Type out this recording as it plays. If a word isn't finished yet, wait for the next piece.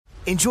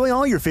Enjoy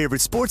all your favorite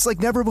sports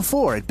like never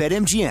before at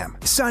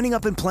BetMGM. Signing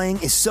up and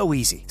playing is so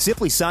easy.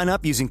 Simply sign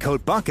up using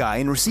code Buckeye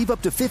and receive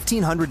up to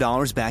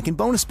 $1,500 back in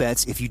bonus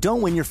bets if you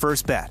don't win your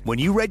first bet. When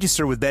you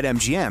register with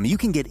BetMGM, you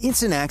can get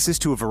instant access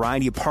to a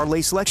variety of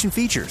parlay selection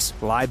features,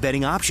 live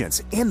betting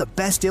options, and the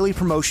best daily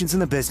promotions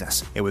in the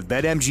business. And with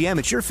BetMGM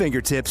at your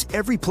fingertips,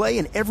 every play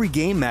and every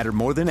game matter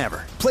more than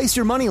ever. Place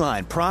your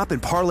moneyline, prop,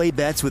 and parlay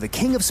bets with the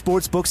king of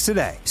sportsbooks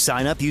today.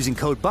 Sign up using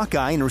code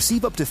Buckeye and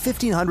receive up to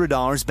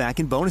 $1,500 back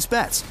in bonus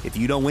bets if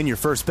you don't win your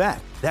first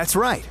bet. That's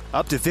right,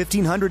 up to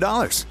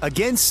 $1,500.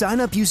 Again, sign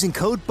up using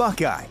code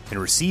Buckeye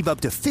and receive up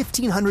to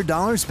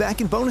 $1,500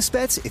 back in bonus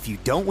bets if you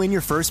don't win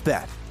your first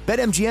bet.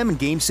 BetMGM and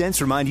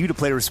GameSense remind you to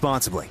play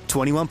responsibly.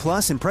 21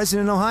 plus and present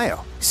in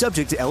Ohio.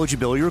 Subject to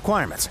eligibility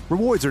requirements.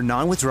 Rewards are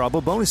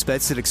non-withdrawable bonus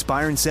bets that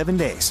expire in 7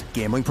 days.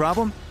 Gambling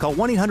problem? Call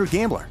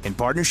 1-800-GAMBLER in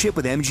partnership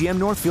with MGM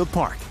Northfield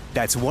Park.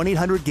 That's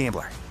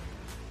 1-800-GAMBLER.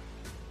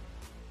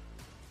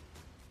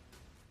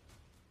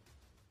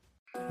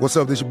 What's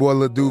up, this your boy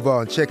Lil Duval,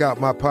 and check out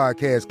my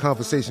podcast,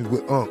 Conversations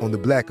with Unc, on the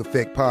Black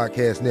Effect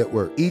Podcast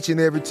Network. Each and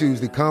every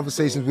Tuesday,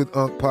 Conversations with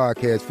Unc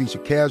podcast feature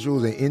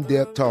casuals and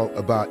in-depth talk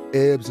about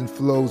ebbs and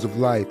flows of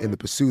life and the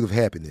pursuit of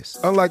happiness.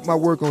 Unlike my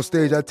work on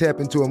stage, I tap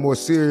into a more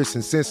serious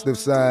and sensitive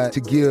side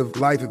to give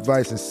life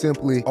advice and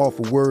simply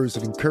offer words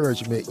of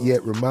encouragement,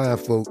 yet remind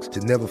folks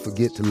to never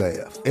forget to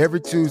laugh.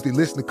 Every Tuesday,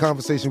 listen to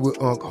Conversation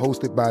with Unc,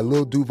 hosted by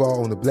Lil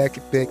Duval on the Black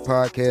Effect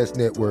Podcast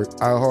Network,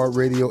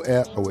 iHeartRadio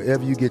app, or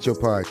wherever you get your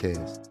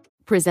podcasts.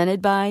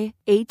 Presented by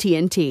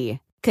AT&T.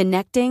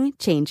 Connecting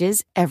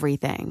changes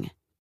everything.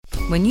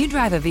 When you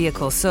drive a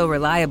vehicle so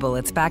reliable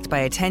it's backed by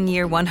a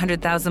 10-year,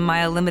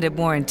 100,000-mile limited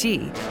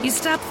warranty, you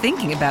stop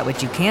thinking about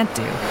what you can't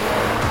do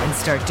and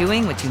start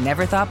doing what you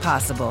never thought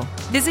possible.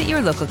 Visit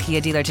your local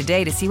Kia dealer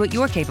today to see what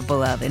you're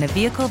capable of in a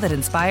vehicle that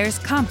inspires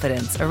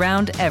confidence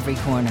around every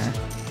corner.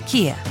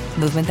 Kia,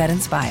 movement that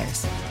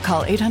inspires.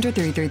 Call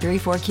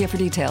 800-333-4KIA for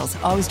details.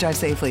 Always drive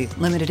safely.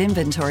 Limited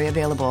inventory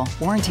available.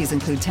 Warranties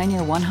include 10-year,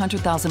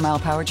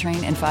 100,000-mile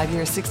powertrain and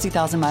 5-year,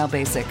 60,000-mile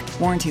basic.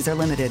 Warranties are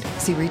limited.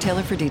 See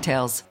retailer for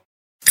details.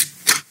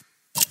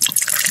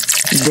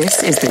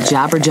 This is the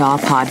Jabberjaw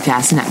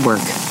Podcast Network.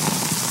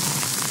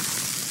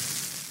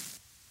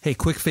 Hey,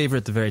 quick favor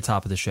at the very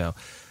top of the show.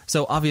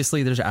 So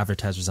obviously there's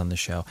advertisers on the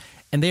show,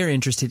 and they are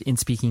interested in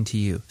speaking to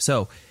you.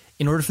 So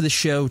in order for the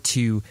show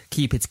to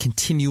keep its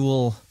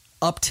continual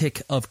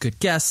uptick of good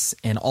guests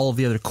and all of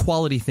the other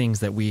quality things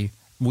that we,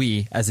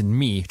 as in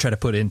me, try to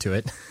put into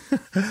it,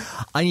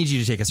 I need you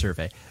to take a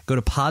survey. Go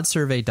to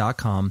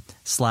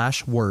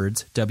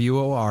podsurvey.com/words,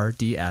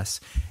 WORDS,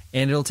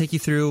 and it'll take you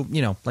through,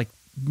 like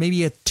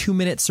maybe a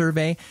 2-minute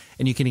survey,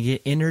 and you can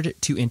get entered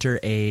to enter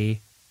a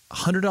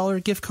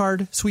 $100 gift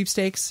card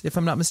sweepstakes, if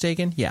I'm not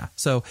mistaken. Yeah.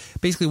 So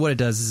basically what it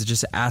does is it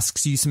just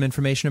asks you some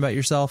information about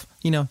yourself,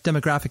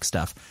 demographic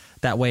stuff.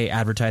 That way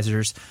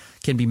advertisers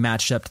can be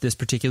matched up to this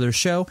particular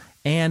show,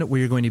 and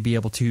we're going to be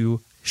able to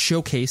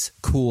showcase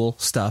cool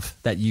stuff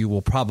that you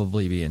will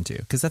probably be into,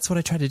 because that's what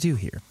I try to do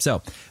here.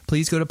 So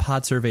please go to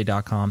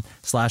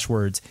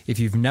podsurvey.com/words. If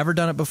you've never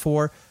done it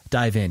before,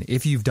 dive in.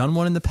 If you've done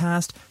one in the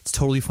past, it's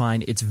totally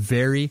fine. It's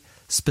very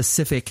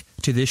specific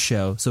to this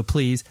show, so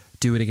please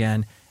do it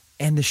again.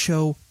 And the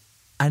show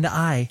and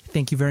I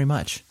thank you very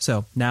much.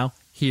 So now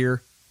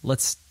here,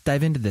 let's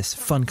dive into this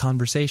fun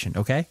conversation,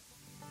 okay?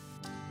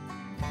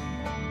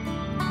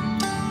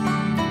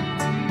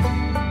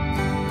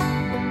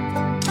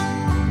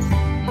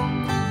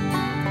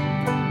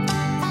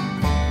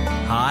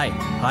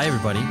 Hi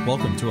everybody.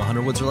 Welcome to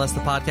 100 Woods or Less, the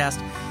podcast.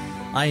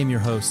 I am your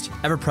host,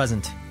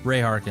 ever-present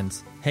Ray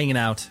Harkins, hanging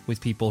out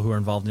with people who are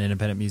involved in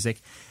independent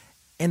music.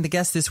 And the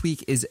guest this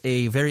week is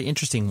a very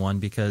interesting one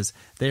because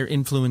they're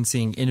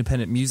influencing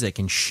independent music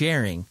and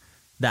sharing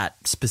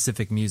that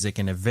specific music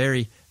in a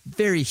very,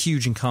 very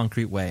huge and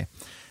concrete way.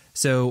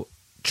 So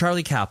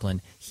Charlie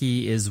Kaplan,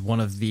 he is one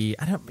of the,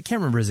 I can't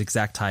remember his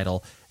exact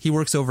title. He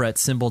works over at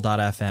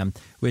Symbol.fm,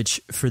 which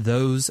for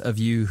those of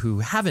you who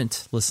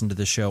haven't listened to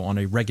the show on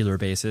a regular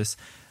basis,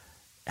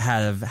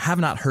 have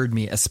not heard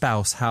me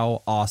espouse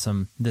how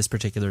awesome this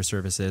particular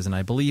service is, and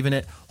I believe in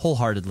it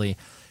wholeheartedly.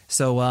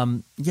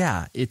 So,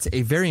 it's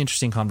a very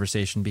interesting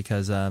conversation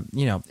because,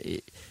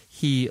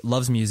 he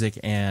loves music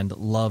and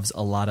loves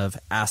a lot of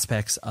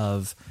aspects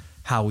of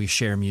how we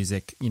share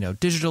music,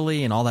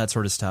 digitally and all that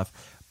sort of stuff.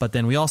 But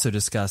then we also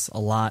discuss a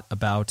lot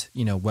about,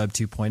 Web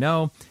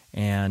 2.0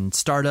 and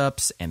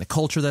startups and the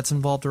culture that's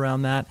involved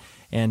around that.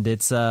 And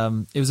it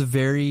was a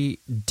very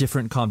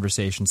different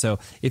conversation. So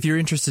if you're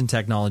interested in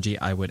technology,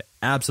 I would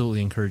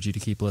absolutely encourage you to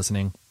keep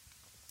listening.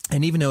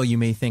 And even though you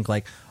may think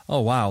like,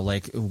 oh, wow,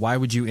 like, why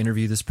would you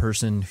interview this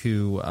person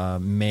who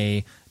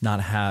may not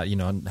have,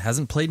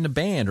 hasn't played in a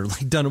band or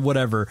like done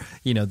whatever,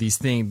 these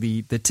things,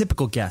 the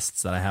typical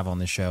guests that I have on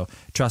this show.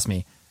 Trust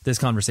me, this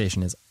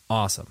conversation is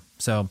awesome.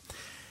 So,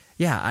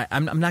 yeah,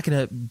 I'm not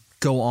going to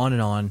go on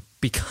and on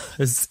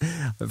because,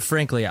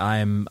 frankly,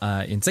 I'm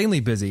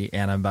insanely busy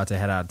and I'm about to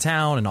head out of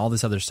town and all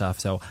this other stuff.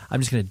 So I'm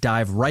just going to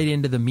dive right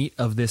into the meat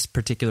of this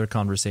particular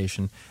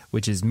conversation,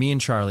 which is me and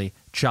Charlie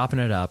chopping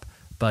it up,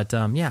 But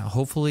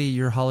hopefully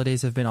your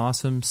holidays have been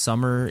awesome.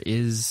 Summer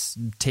is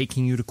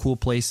taking you to cool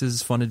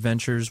places, fun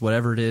adventures,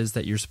 whatever it is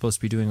that you're supposed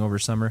to be doing over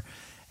summer.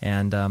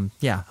 And I'm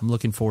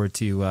looking forward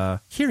to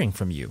hearing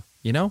from you.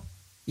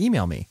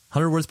 Email me,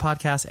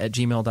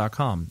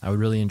 100wordspodcast@gmail.com. I would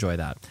really enjoy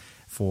that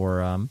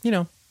for,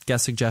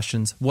 guest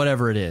suggestions,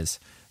 whatever it is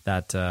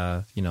that,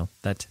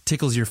 that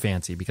tickles your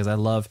fancy, because I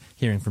love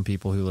hearing from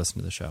people who listen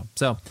to the show.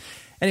 So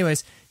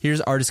anyways, here's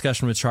our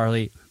discussion with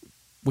Charlie,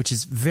 which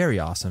is very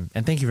awesome.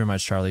 And thank you very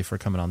much, Charlie, for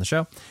coming on the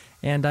show.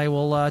 And I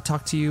will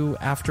talk to you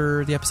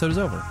after the episode is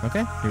over.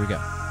 Okay, here we go.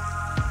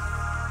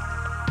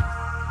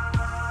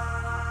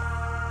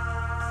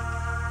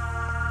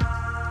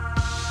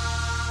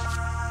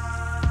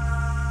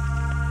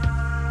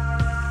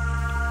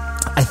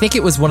 I think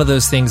it was one of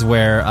those things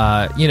where,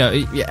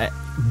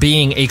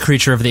 being a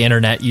creature of the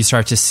internet, you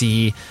start to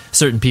see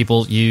certain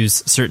people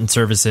use certain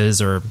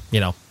services or,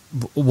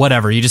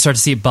 whatever. You just start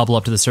to see it bubble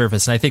up to the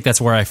surface. And I think that's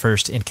where I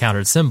first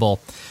encountered Symbol,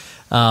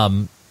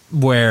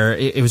 where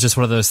it was just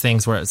one of those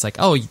things where it's like,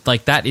 oh,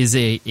 like that is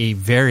a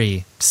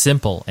very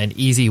simple and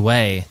easy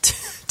way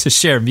to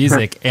share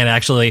music and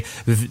actually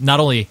not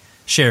only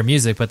share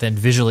music, but then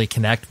visually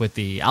connect with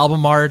the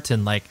album art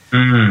and it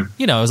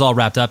was all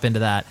wrapped up into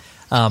that.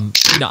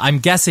 I'm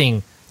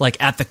guessing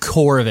like at the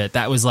core of it,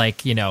 that was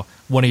like,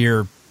 one of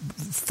your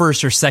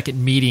first or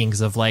second meetings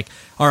of like,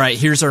 all right,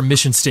 here's our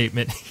mission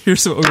statement.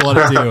 Here's what we want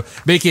to do.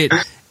 Make it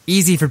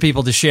easy for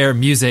people to share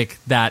music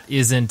that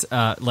isn't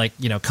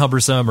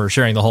cumbersome or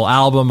sharing the whole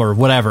album or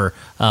whatever.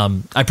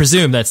 I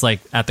presume that's like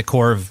at the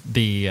core of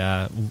the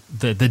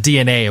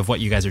DNA of what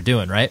you guys are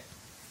doing, right?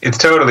 It's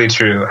totally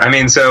true. I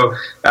mean, so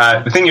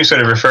the thing you're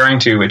sort of referring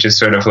to, which is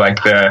sort of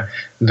like the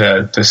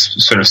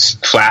sort of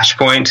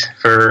flashpoint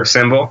for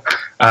Symbol,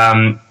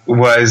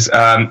 was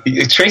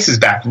it traces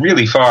back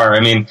really far. I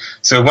mean,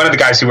 so one of the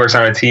guys who works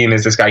on our team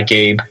is this guy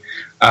Gabe,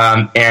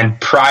 and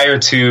prior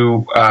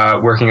to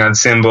working on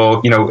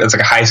Symbol, as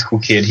like a high school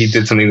kid, he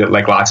did something that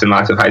like lots and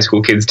lots of high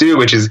school kids do,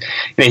 which is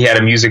he had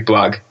a music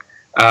blog.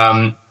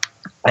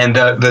 And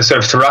the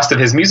sort of thrust of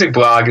his music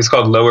blog is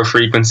called Lower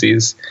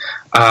Frequencies,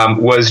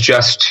 was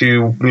just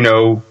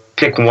to,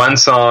 pick one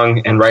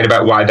song and write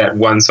about why that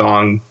one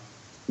song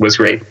was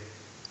great.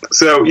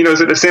 So,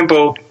 sort of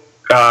simple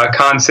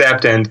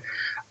concept, and,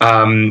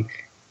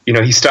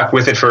 he stuck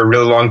with it for a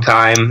really long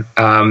time.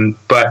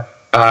 But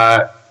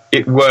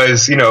it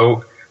was,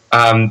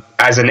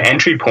 as an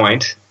entry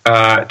point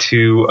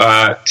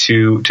to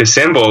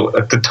Symbol,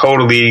 the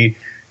totally,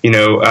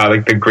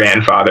 like the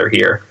grandfather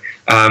here.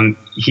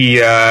 He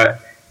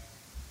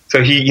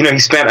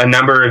spent a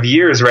number of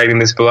years writing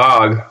this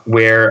blog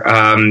where,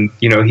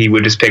 he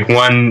would just pick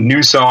one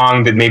new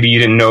song that maybe you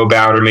didn't know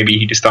about, or maybe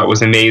he just thought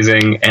was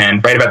amazing,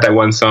 and write about that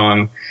one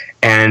song.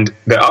 And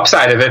the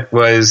upside of it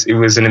was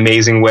an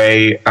amazing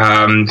way,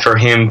 for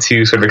him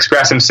to sort of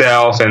express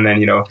himself. And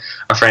then,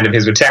 a friend of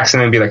his would text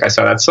him and be like, I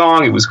saw that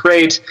song. It was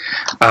great.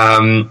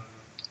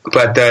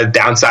 But the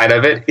downside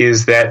of it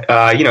is that,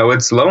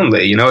 it's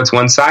lonely, it's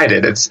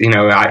one-sided. It's,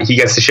 he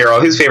gets to share all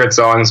his favorite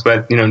songs,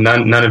 but,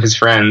 none of his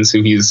friends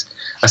who he's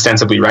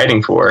ostensibly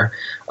writing for,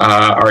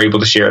 are able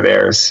to share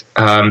theirs.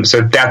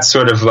 So that's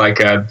sort of like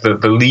the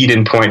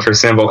lead-in point for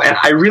Symbol. And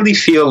I really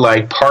feel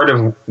like part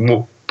of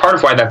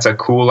why that's a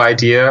cool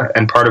idea,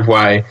 and part of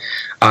why,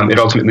 it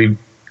ultimately,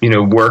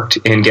 worked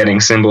in getting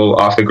Symbol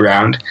off the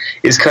ground,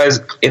 is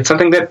because it's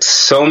something that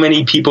so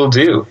many people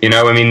do. You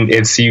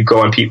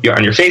go on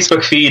your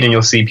Facebook feed and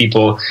you'll see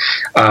people,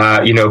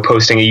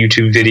 posting a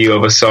YouTube video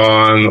of a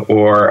song,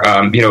 or,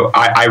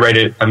 I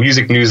write a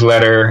music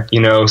newsletter,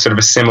 sort of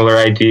a similar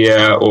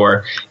idea.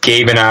 Or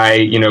Gabe and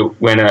I,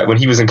 when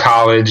he was in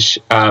college,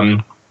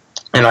 and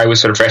I was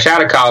sort of fresh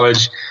out of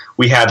college,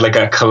 we had like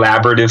a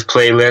collaborative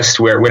playlist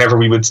where whenever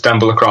we would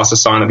stumble across a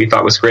song that we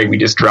thought was great, we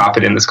just drop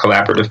it in this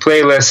collaborative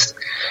playlist.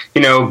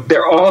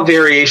 They're all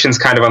variations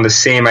kind of on the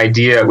same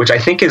idea, which I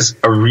think is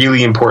a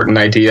really important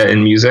idea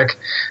in music,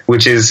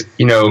 which is,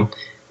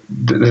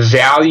 the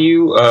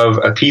value of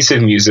a piece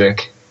of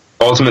music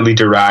ultimately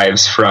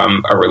derives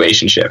from a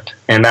relationship.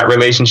 And that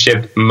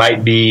relationship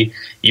might be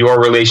your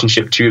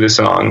relationship to the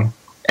song,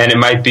 and it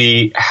might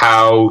be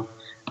how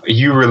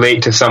you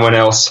relate to someone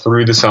else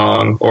through the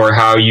song, or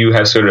how you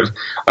have sort of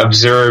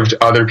observed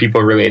other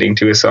people relating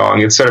to a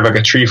song. It's sort of like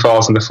a tree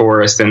falls in the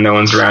forest and no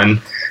one's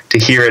around to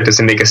hear it,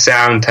 doesn't make a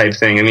sound type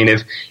thing. I mean,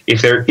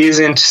 if there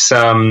isn't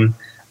some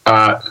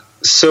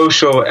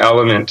social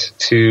element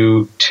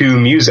to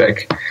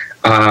music,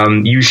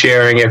 you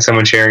sharing it,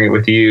 someone sharing it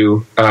with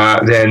you,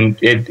 then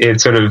it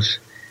sort of,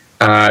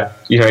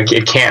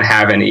 it can't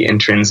have any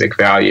intrinsic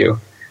value.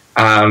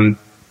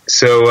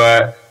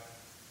 So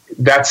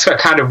that's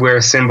kind of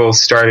where Symbol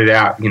started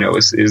out,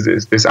 is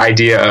this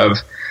idea of,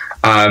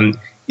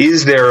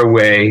 is there a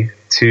way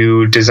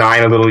to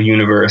design a little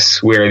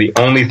universe where the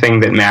only thing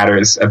that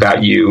matters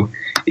about you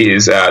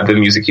is the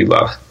music you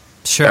love?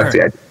 Sure. That's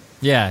the idea.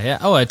 Yeah.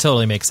 Oh, it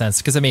totally makes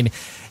sense. Because, I mean,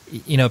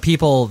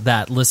 people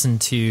that listen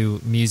to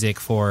music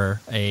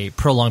for a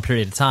prolonged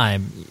period of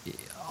time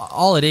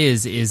all it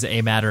is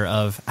a matter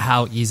of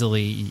how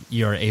easily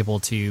you're able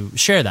to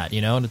share that,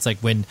 and it's like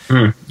when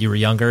you were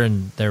younger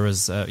and there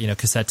was,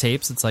 cassette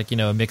tapes, it's like, a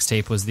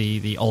mixtape was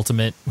the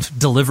ultimate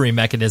delivery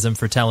mechanism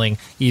for telling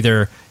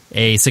either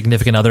a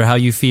significant other how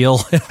you feel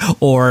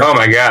or, oh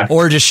my God,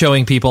 or just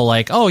showing people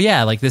like, oh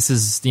yeah, like this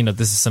is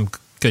some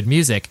good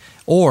music,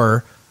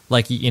 or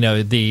like,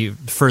 the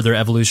further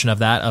evolution of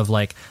that, of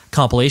like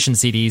compilation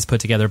CDs put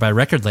together by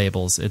record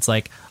labels. It's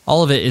like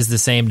all of it is the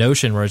same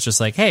notion where it's just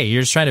like, hey,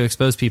 you're just trying to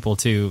expose people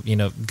to,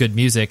 good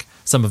music.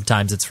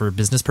 Sometimes it's for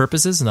business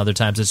purposes and other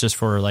times it's just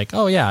for like,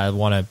 oh yeah, I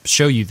want to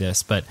show you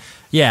this. But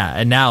yeah,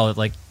 and now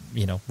like,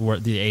 we're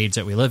the age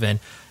that we live in,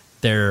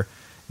 there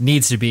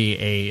needs to be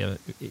a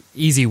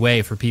easy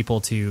way for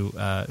people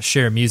to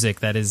share music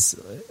that is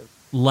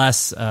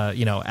less,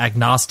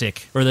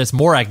 agnostic, or that's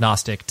more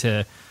agnostic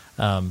to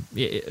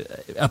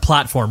a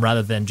platform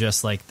rather than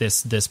just like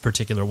this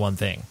particular one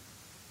thing.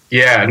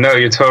 Yeah, no,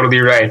 you're totally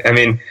right. I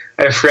mean,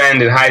 I had a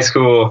friend in high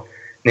school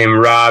named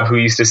Rob who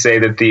used to say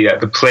that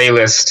the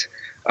playlist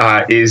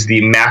is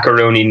the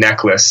macaroni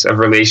necklace of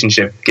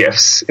relationship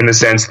gifts, in the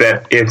sense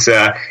that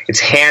it's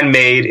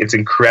handmade, it's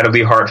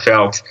incredibly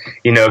heartfelt.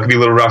 It can be a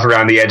little rough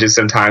around the edges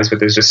sometimes,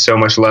 but there's just so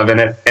much love in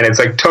it, and it's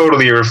like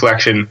totally a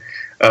reflection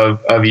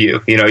of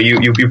you.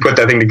 You put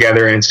that thing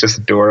together, and it's just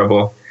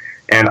adorable.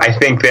 And I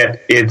think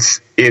that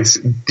it's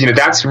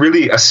that's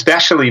really,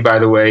 especially by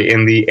the way,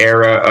 in the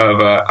era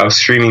of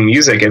streaming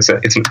music, it's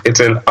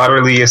an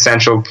utterly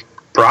essential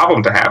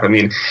problem to have. I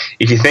mean,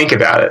 if you think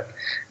about it,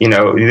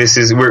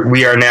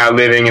 we are now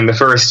living in the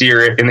first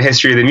year in the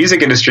history of the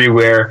music industry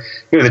where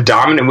the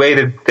dominant way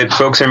that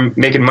folks are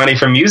making money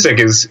from music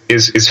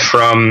is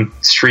from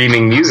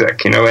streaming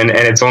music, and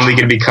it's only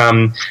going to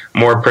become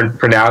more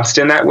pronounced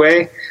in that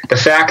way. The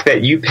fact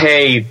that you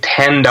pay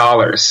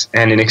 $10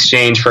 and in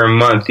exchange for a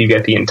month you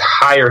get the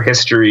entire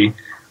history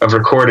of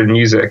recorded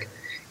music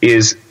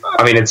is,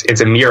 I mean,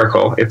 it's a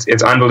miracle.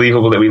 It's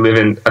unbelievable that we live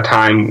in a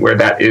time where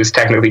that is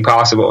technically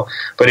possible,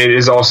 but it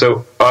is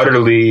also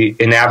utterly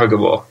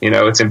innavigable.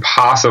 It's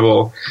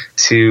impossible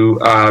to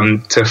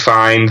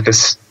find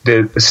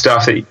the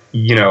stuff that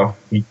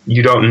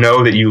you don't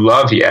know that you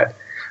love yet.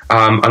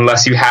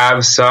 Unless you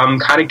have some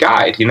kind of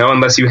guide,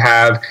 unless you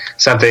have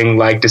something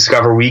like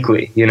Discover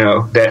Weekly,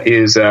 that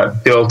is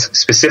built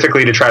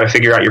specifically to try to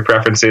figure out your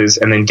preferences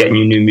and then getting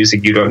you new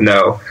music you don't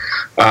know.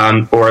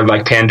 Or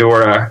like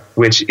Pandora,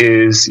 which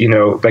is,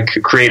 like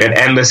create an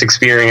endless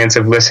experience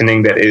of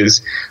listening that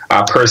is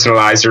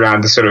personalized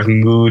around the sort of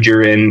mood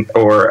you're in,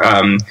 or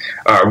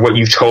what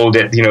you've told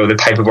it, the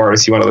type of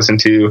artist you want to listen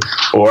to,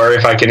 or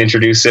if I can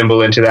introduce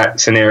Symbol into that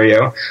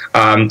scenario,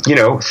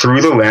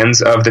 through the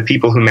lens of the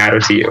people who matter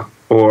to you,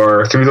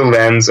 or through the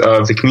lens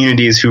of the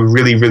communities who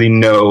really, really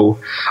know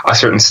a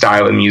certain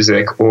style of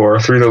music, or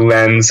through the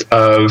lens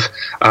of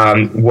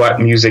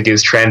what music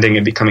is trending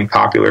and becoming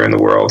popular in the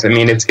world. I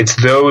mean, it's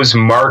those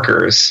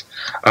markers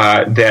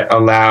that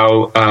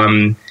allow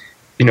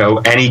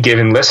any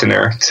given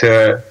listener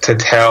to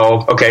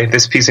tell, okay,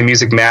 this piece of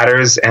music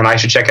matters and I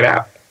should check it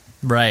out.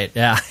 Right.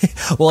 Yeah.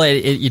 Well,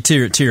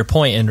 to your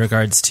point in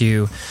regards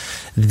to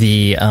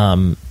the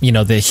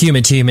the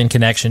human to human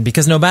connection,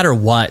 because no matter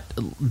what,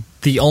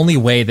 the only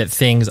way that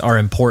things are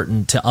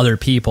important to other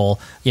people,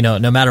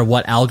 no matter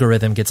what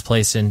algorithm gets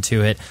placed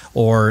into it,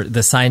 or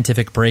the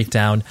scientific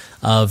breakdown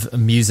of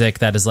music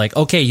that is like,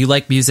 okay, you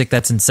like music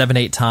that's in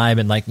 7/8 time,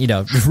 and like,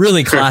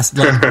 really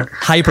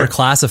hyper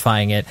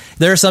classifying it.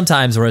 There are some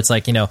times where it's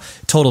like,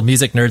 total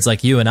music nerds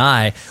like you and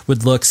I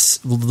would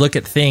look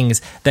at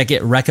things that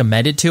get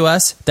recommended to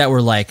us that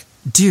were like,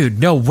 dude,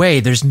 no way.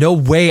 There's no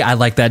way I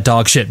like that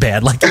dog shit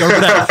band. Like,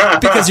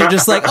 because you're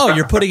just like, oh,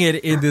 you're putting it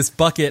in this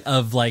bucket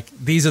of like,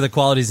 these are the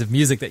qualities of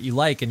music that you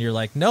like. And you're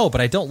like, no,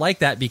 but I don't like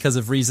that because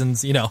of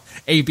reasons,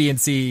 A, B,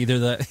 and C, either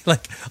the,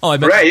 like, oh, I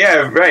meant. Right.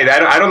 Yeah. Right.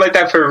 I don't like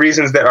that for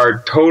reasons that are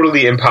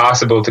totally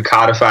impossible to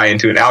codify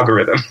into an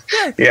algorithm.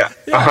 Yeah.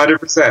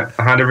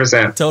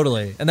 100%.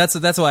 Totally. And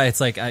that's why it's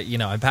like,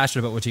 I'm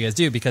passionate about what you guys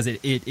do, because it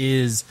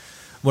is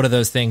one of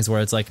those things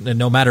where it's like,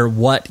 no matter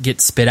what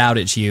gets spit out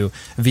at you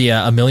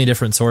via a million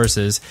different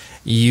sources,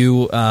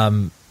 you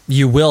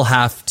will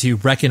have to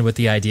reckon with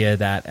the idea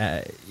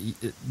that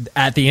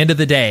at the end of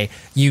the day,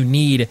 you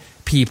need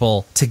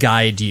people to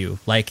guide you.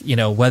 Like,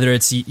 whether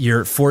it's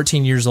you're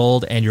 14 years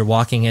old and you're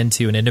walking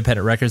into an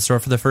independent record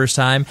store for the first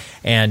time,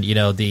 and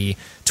the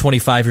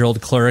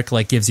 25-year-old clerk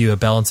like gives you a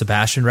Bell and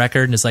Sebastian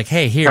record and is like,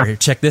 hey, here,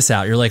 check this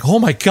out. You're like, oh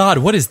my God,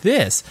 what is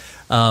this?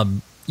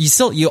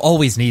 You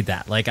always need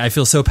that. Like, I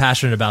feel so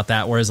passionate about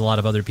that, whereas a lot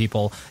of other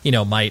people,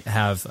 might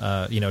have,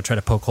 try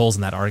to poke holes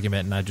in that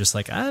argument, and I just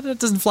like, that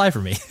doesn't fly for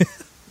me.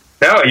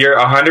 No, you're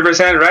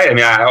 100% right. I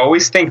mean, I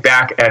always think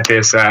back at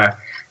this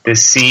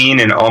scene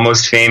in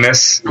Almost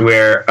Famous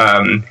where,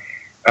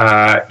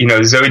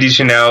 Zooey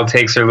Deschanel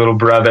takes her little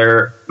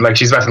brother, like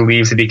she's about to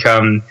leave to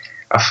become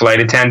a flight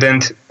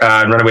attendant,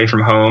 run away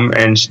from home,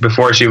 and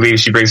before she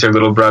leaves, she brings her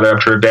little brother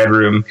up to her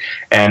bedroom,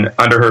 and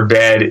under her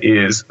bed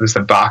is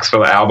a box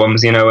full of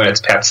albums, and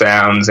it's Pet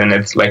Sounds, and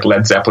it's like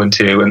Led Zeppelin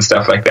 2 and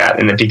stuff like that,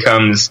 and it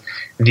becomes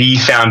the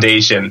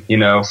foundation,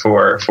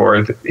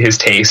 for his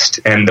taste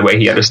and the way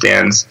he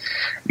understands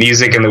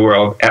music in the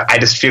world. I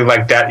just feel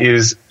like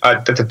that's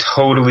a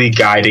totally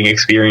guiding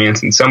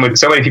experience in so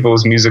many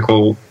people's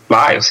musical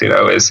lives.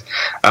 Is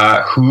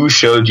who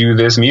showed you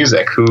this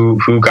music,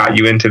 who got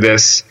you into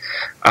this,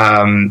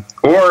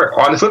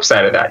 or on the flip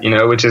side of that,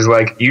 which is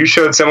like you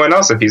showed someone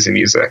else a piece of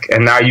music,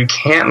 and now you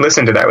can't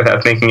listen to that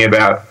without thinking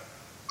about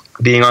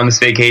being on this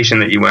vacation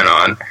that you went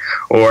on,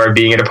 or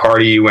being at a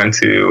party you went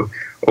to,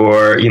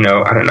 or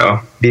I don't know,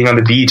 being on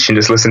the beach and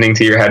just listening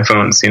to your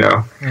headphones.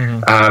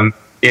 Mm-hmm.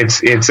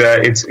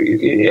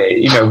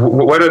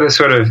 What are the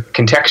sort of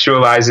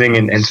contextualizing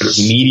and sort of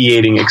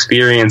mediating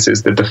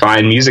experiences that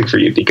define music for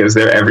you, because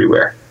they're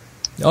everywhere?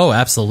 Oh,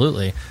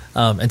 absolutely.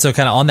 And so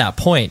kind of on that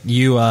point,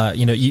 you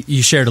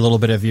shared a little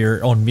bit of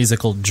your own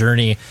musical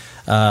journey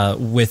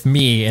with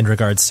me in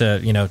regards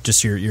to,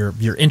 just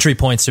your entry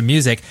points to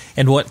music.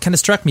 And what kind of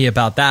struck me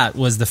about that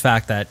was the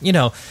fact that,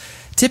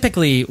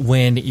 typically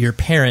when your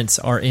parents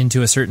are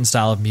into a certain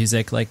style of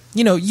music, like,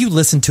 you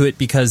listen to it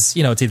because,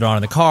 it's either on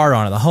in the car or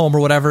on in the home or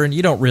whatever, and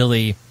you don't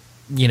really,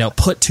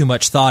 put too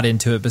much thought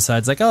into it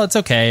besides like, oh, it's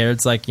okay, or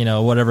it's like,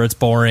 whatever, it's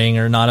boring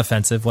or not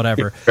offensive,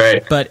 whatever.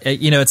 Right. But,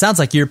 it sounds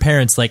like your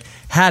parents like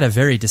had a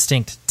very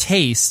distinct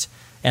taste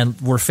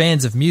and were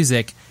fans of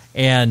music,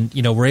 and,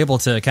 were able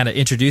to kind of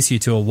introduce you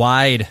to a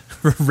wide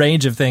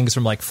range of things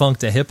from like funk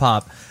to hip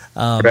hop.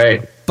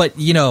 Right. But,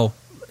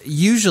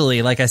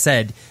 usually, like I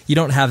said, you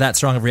don't have that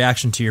strong of a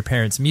reaction to your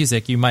parents'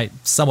 music. You might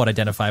somewhat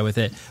identify with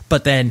it,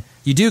 but then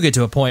you do get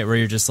to a point where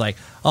you're just like,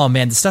 oh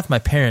man, the stuff my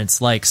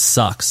parents like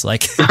sucks.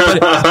 Like,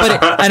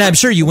 and I'm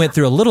sure you went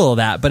through a little of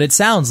that, but it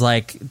sounds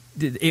like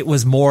it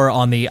was more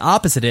on the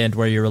opposite end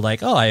where you were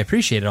like, oh, I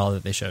appreciated all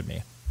that they showed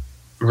me.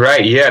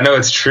 Right. Yeah, no,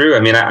 it's true. I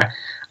mean,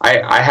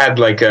 I had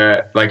like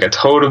a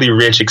totally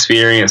rich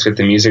experience with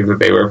the music that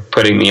they were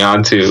putting me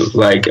onto.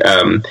 Like,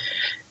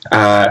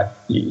 my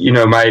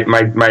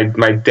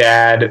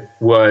dad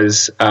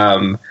was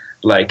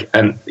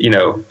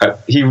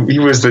he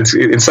was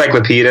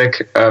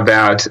encyclopedic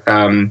about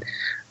sort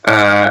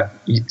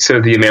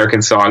of the American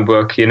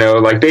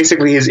songbook. Like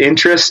basically his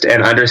interest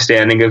and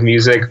understanding of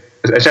music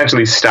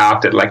essentially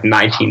stopped at like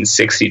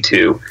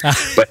 1962.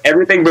 But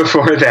everything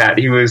before that,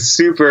 he was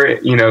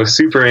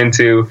super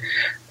into.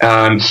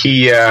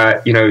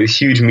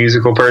 Huge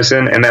musical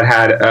person, and that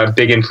had a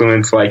big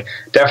influence, like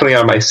definitely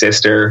on my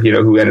sister,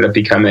 who ended up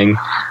becoming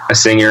a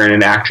singer and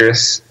an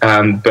actress.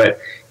 But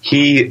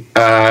he,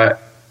 I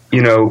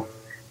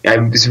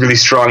have really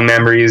strong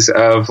memories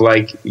of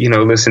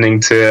listening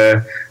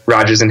to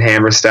Rodgers and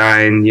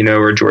Hammerstein,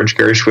 or George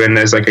Gershwin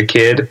as like a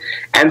kid.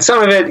 And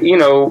some of it,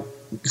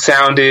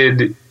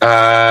 sounded,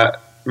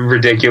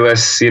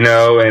 ridiculous,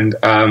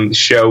 and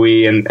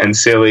showy and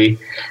silly.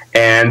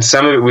 And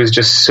some of it was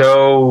just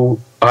so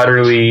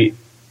utterly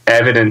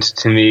evident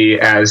to me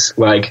as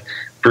like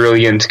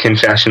brilliant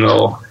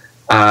confessional,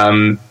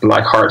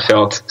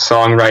 heartfelt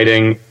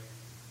songwriting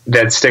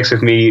that sticks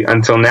with me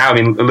until now. I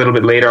mean, a little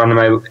bit later on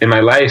in my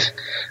life,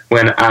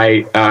 when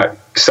I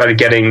started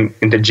getting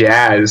into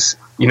jazz,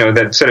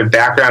 that sort of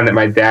background that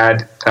my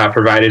dad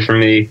provided for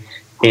me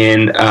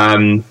in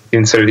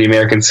sort of the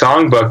American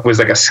songbook was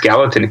like a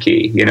skeleton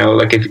key,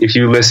 like if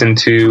you listen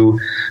to,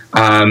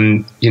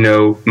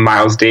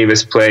 Miles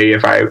Davis play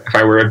If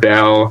I Were a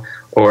Bell,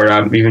 or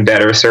even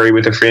better, Surrey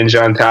with a Fringe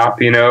on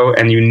Top, and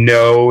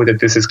that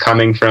this is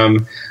coming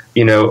from,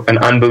 an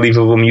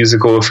unbelievable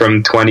musical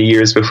from 20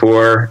 years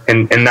before.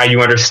 And now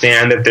you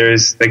understand that there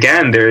is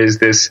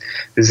this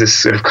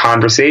sort of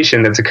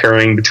conversation that's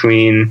occurring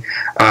between,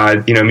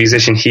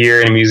 musician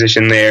here and a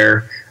musician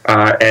there.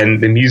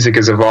 And the music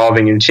is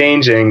evolving and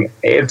changing.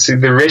 It's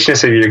the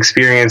richness of your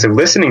experience of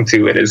listening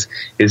to it is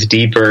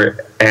deeper,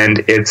 and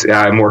it's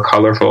more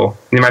colorful.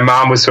 My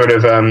mom was sort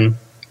of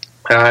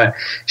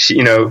she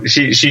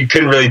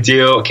can't really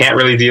deal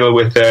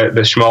with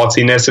the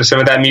schmaltziness of some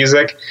of that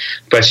music,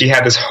 but she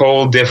had this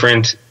whole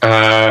different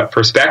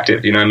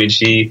perspective.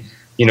 She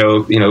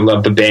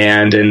loved the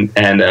band and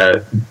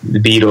the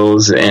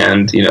Beatles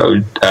and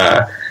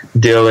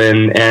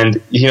Dylan,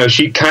 and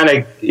she kind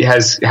of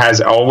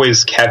has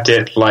always kept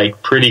it like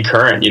pretty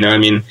current.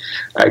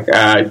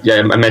 I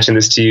mentioned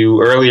this to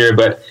you earlier,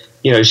 but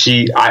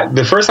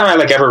the first time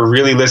I ever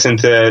really listened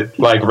to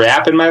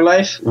rap in my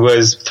life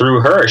was through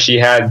her. She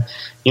had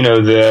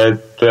the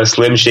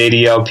Slim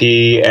Shady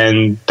LP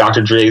and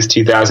Dr. Dre's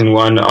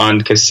 2001 on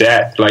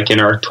cassette,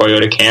 in our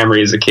Toyota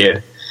Camry as a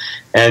kid.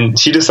 And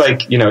she just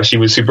she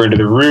was super into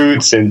the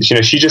Roots, and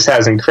she just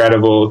has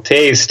incredible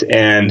taste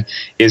and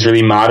is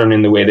really modern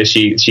in the way that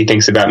she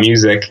thinks about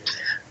music.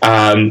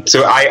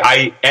 So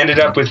I ended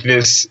up with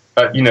this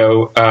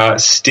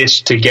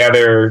stitched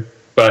together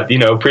but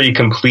pretty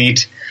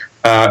complete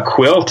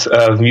quilt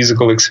of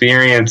musical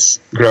experience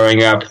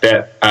growing up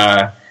that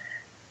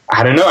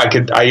I don't know. I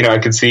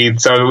could see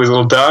some of it was a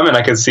little dumb, and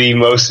I could see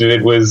most of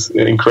it was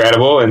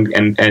incredible and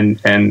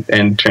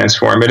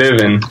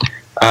transformative. And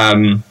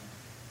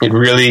it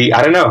really,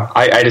 I don't know.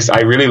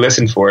 I really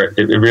listened for it.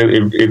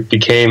 It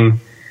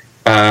became,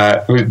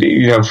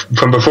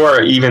 from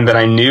before even that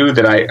I knew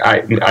that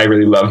I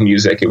really love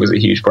music. It was a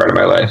huge part of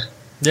my life.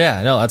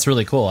 Yeah, no, that's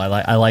really cool.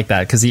 I like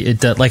that because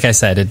like I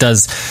said, it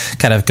does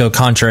kind of go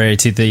contrary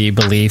to the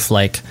belief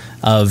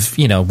of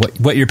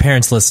what your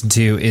parents listen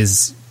to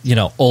is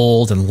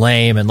old and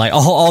lame and like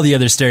all the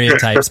other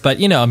stereotypes. But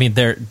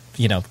there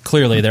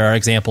clearly there are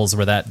examples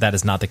where that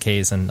is not the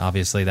case, and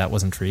obviously that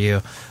wasn't for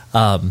you.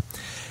 And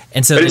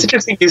so, but it's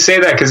interesting you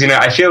say that because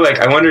I feel like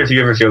I wonder if you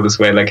ever feel this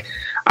way. Like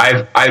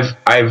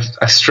I've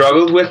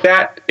struggled with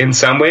that in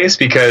some ways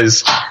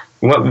because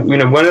one of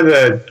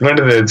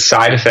the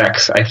side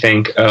effects I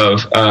think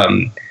of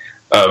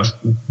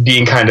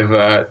being kind of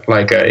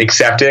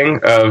accepting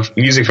of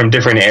music from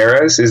different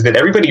eras is that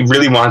everybody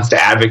really wants to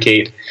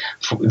advocate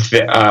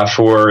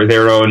for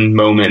their own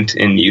moment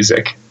in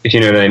music, if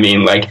you know what I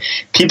mean. Like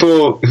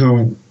people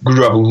who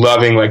grew up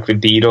loving like the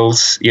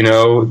Beatles,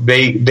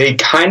 they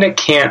kind of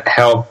can't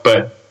help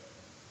but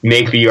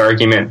make the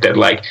argument that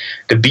like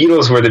the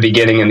Beatles were the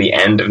beginning and the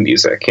end of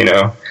music, and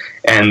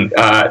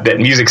that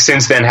music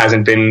since then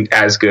hasn't been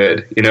as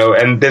good,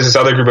 and there's this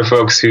other group of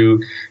folks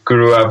who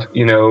grew up,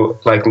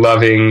 like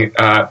loving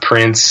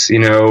Prince,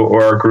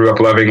 or grew up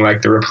loving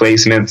like the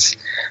Replacements,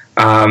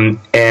 and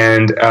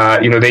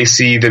they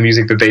see the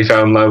music that they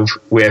fell in love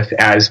with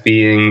as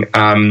being,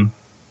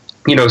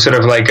 sort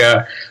of like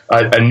a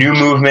new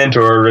movement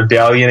or a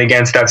rebellion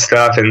against that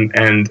stuff,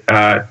 and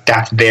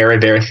that's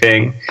their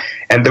thing.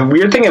 And the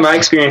weird thing in my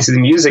experience in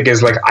music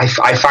is like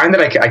I find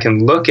that I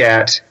can look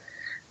at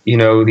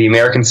the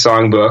American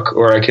Songbook,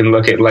 or I can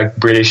look at like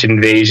British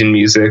invasion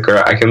music, or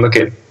I can look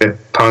at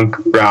punk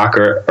rock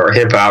or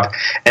hip hop,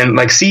 and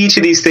like see each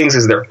of these things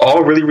as they're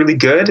all really, really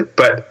good,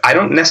 but I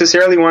don't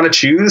necessarily want to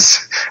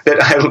choose that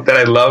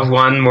I love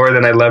one more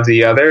than I love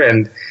the other.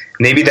 And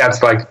maybe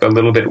that's like a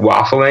little bit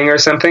waffling or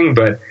something,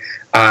 but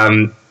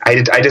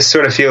I just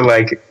sort of feel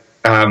like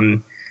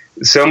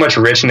so much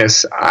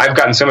richness. I've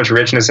gotten so much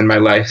richness in my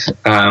life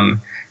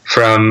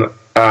from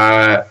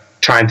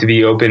trying to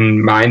be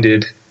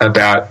open-minded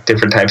about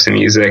different types of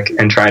music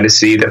and trying to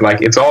see that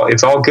like it's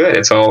all good.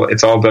 It's all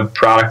the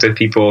product of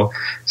people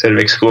sort of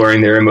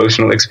exploring their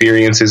emotional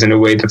experiences in a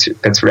way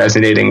that's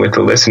resonating with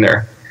the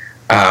listener.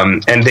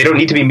 And they don't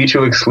need to be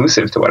mutually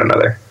exclusive to one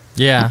another.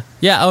 Yeah.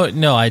 Oh,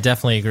 no, I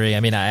definitely agree. I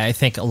mean, I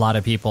think a lot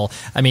of people,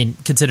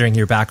 considering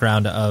your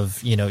background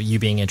of, you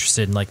being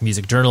interested in like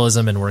music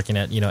journalism and working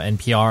at,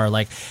 NPR,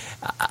 like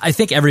I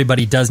think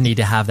everybody does need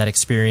to have that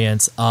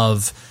experience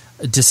of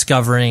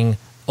discovering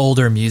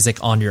older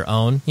music on your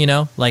own,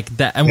 like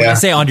that. And when I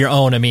say on your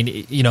own, I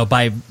mean,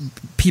 by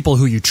people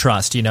who you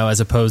trust, as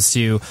opposed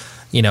to,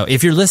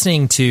 if you're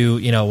listening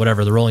to,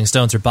 whatever, the Rolling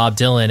Stones or Bob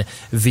Dylan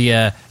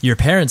via your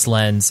parents'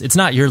 lens, it's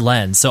not your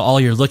lens. So all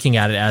you're looking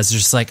at it as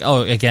just like,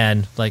 oh,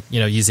 again, like,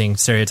 using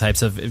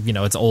stereotypes of,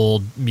 it's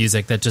old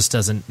music that just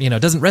doesn't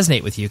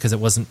resonate with you because it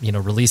wasn't,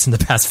 released in the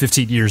past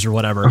 15 years or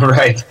whatever.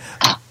 Right.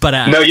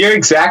 But no, you're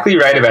exactly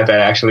right about that,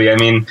 actually. I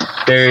mean,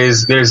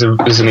 there's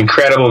an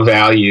incredible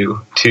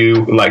value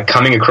to like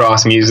coming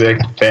across music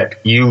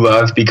that you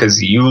love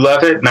because you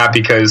love it, not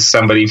because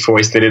somebody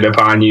foisted it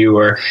upon you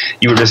or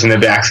you were just in the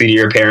backseat of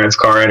your parents'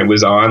 car and it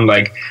was on.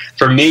 Like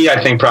for me,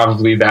 I think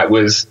probably that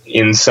was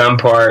in some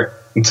part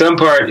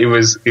it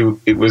was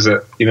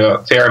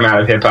a fair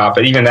amount of hip hop,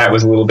 but even that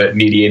was a little bit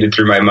mediated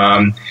through my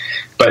mom.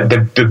 But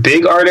the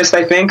big artist,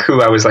 I think, who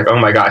I was like, oh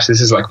my gosh,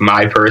 this is like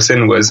my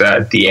person, was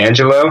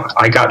D'Angelo.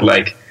 I got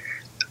like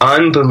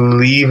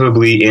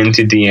unbelievably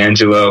into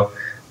D'Angelo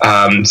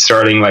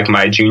starting like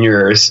my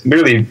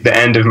really the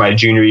end of my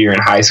junior year in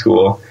high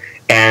school.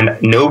 And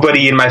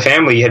nobody in my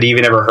family had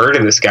even ever heard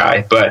of this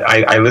guy. But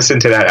I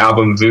listened to that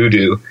album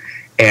Voodoo,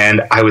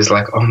 and I was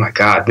like, oh my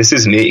God, this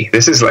is me.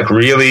 This is like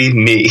really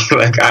me.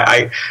 Like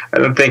I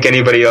don't think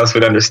anybody else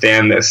would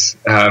understand this.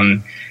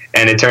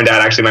 And it turned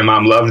out actually my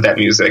mom loved that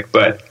music,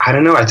 but I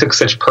don't know, I took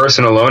such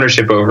personal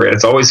ownership over it.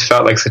 It's always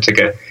felt like such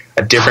like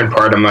a different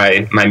part of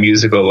my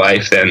musical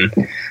life than,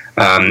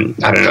 I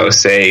don't know,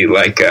 say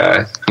like,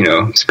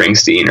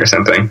 Springsteen or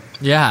something.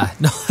 Yeah,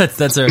 no,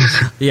 that's a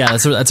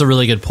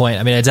really good point.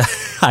 I mean,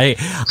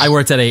 I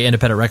worked at a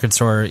independent record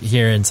store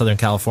here in Southern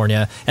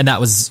California, and that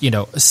was,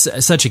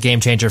 such a game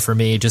changer for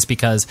me just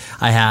because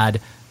I had,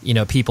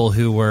 people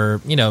who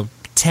were,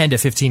 10 to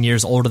 15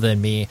 years older than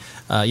me,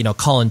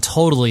 calling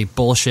totally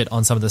bullshit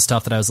on some of the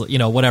stuff that I was,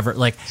 whatever.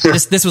 Like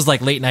this was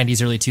like late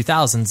 90s, early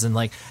 2000s, and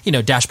like,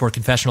 Dashboard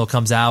Confessional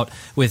comes out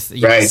with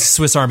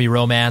Swiss Army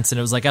Romance, and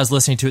it was like I was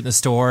listening to it in the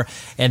store,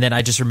 and then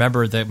I just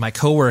remember that my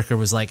coworker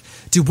was like,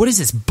 "Dude, what is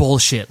this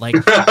bullshit?" Like,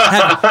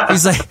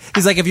 he's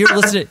like, "Have you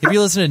listened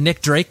to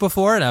Nick Drake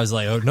before?" And I was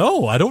like, "Oh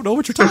no, I don't know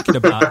what you're talking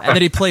about." And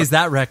then he plays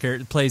that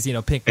record, plays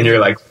Pink, and you're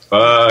like,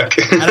 fuck?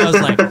 And I was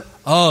like,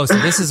 oh, so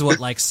this is what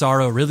like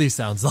sorrow really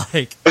sounds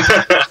like.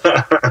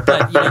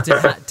 But you know,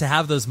 to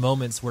have those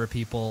moments where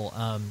people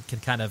can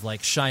kind of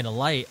like shine a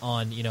light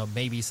on, you know,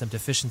 maybe some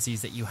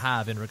deficiencies that you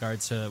have in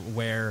regards to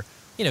where,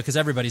 you know, because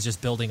everybody's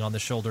just building on the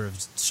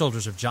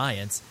shoulders of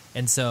giants,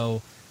 and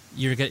so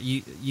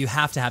you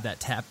have to have that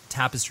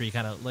tapestry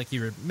kind of like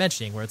you were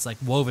mentioning, where it's like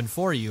woven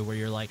for you, where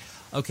you're like,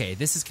 okay,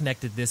 this is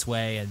connected this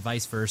way and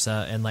vice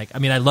versa. And like, I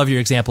mean, I love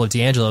your example of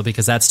D'Angelo,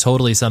 because that's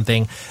totally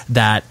something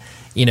that,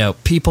 you know,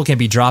 people can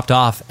be dropped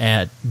off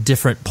at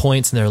different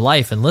points in their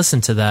life and listen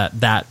to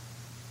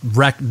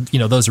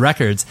those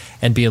records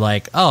and be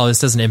like, oh, this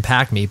doesn't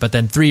impact me. But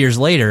then 3 years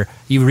later,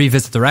 you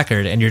revisit the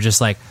record and you're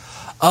just like,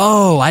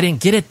 oh, I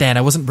didn't get it then.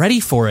 I wasn't ready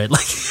for it.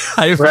 Like,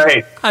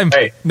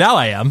 now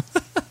I am.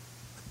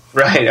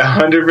 Right,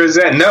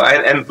 100%. No,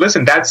 and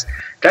listen, that's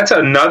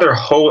another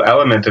whole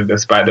element of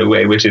this, by the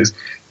way, which is,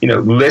 you know,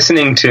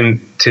 listening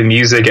to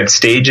music at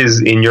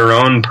stages in your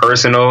own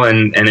personal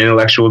and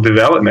intellectual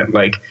development.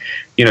 Like,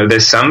 you know,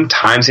 there's some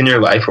times in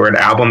your life where an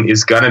album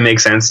is going to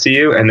make sense to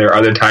you, and there are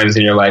other times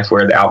in your life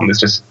where the album is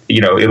just, you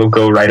know, it'll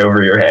go right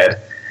over your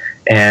head.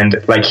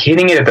 And like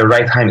hitting it at the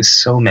right time is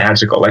so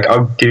magical. Like,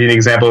 I'll give you an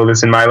example of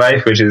this in my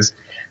life, which is,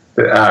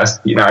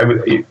 you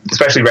know,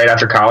 especially right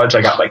after college,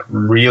 I got like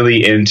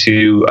really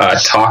into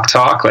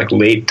talk, like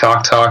late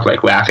talk,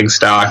 like Laughing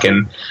Stock,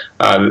 and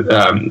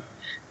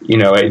you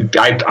know,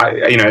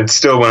 it's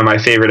still one of my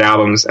favorite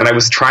albums. And I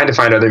was trying to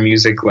find other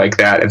music like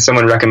that, and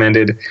someone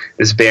recommended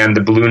this band,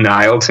 The Blue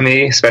Nile, to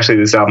me, especially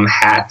this album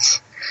Hats.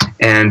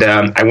 And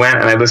I went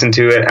and I listened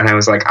to it, and I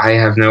was like, I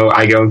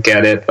don't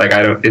get it. Like,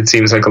 it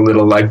seems like a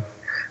little like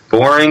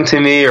boring to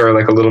me, or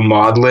like a little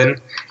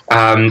maudlin.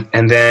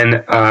 And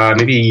then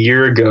maybe a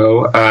year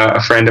ago,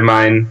 a friend of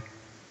mine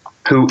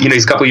who, you know,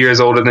 he's a couple years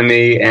older than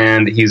me,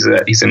 and he's an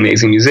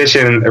amazing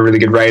musician, a really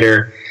good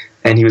writer.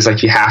 And he was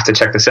like, you have to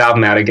check this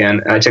album out again.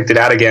 And I checked it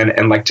out again,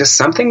 and like just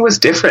something was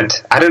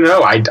different. I don't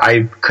know.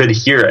 I could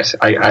hear it.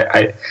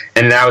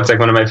 And now it's like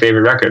one of my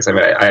favorite records. I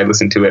mean, I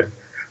listen to it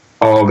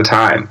all the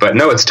time. But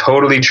no, it's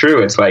totally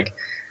true. It's like,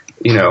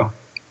 you know,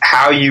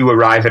 how you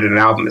arrive at an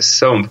album is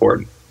so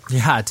important.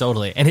 Yeah,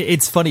 totally. And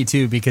it's funny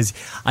too, because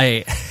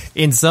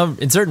in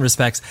certain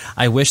respects,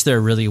 I wish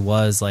there really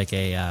was like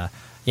a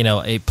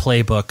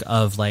playbook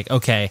of like,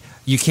 okay,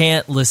 you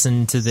can't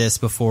listen to this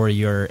before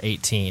you're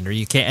 18, or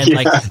you can't, and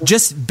like,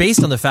 just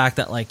based on the fact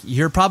that like,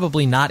 you're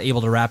probably not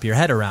able to wrap your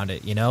head around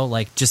it, you know,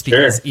 like just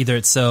because either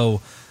it's so,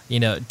 you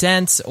know,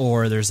 dense,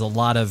 or there's a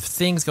lot of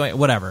things going,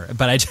 whatever.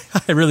 But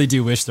I really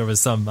do wish there was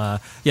some,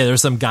 there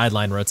was some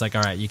guideline where it's like,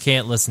 all right, you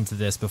can't listen to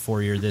this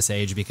before you're this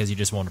age because you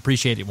just won't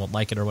appreciate it, won't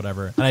like it, or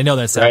whatever. And I know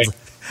that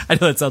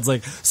sounds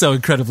like so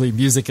incredibly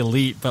music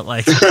elite, but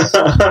like,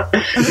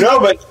 no,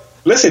 but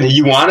listen,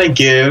 you want to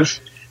give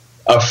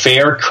a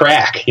fair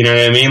crack, you know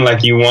what I mean?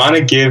 Like, you want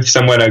to give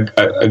someone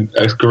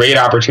a great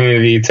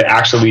opportunity to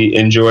actually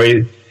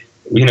enjoy,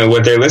 you know,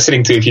 what they're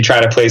listening to. If you try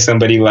to play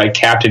somebody like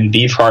Captain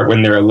Beefheart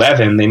when they're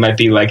 11, they might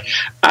be like,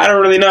 I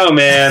don't really know,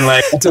 man.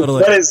 Like,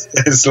 totally. What is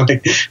this?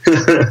 Like,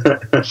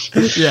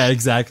 yeah,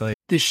 exactly.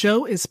 The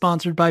show is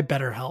sponsored by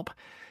BetterHelp.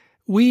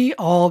 We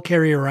all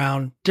carry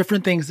around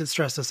different things that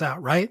stress us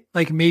out, right?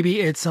 Like,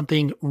 maybe it's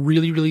something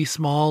really, really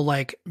small,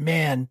 like,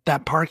 man,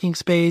 that parking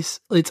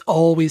space, it's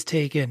always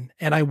taken,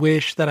 and I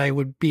wish that I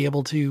would be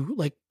able to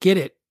like get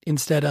it,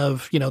 instead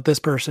of, you know, this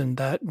person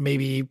that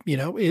maybe, you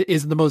know,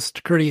 isn't the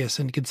most courteous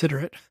and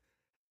considerate.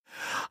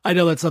 I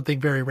know that's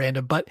something very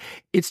random, but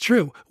it's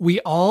true.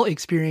 We all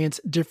experience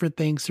different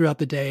things throughout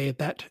the day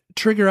that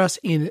trigger us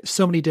in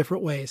so many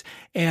different ways.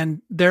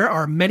 And there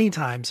are many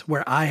times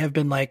where I have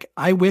been like,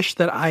 I wish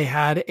that I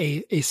had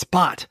a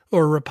spot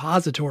or a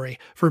repository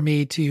for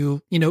me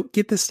to, you know,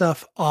 get this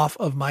stuff off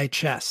of my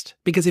chest.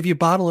 Because if you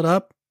bottle it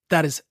up,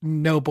 that is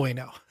no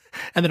bueno.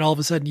 And then all of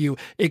a sudden you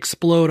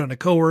explode on a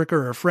coworker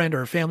or a friend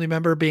or a family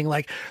member being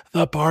like,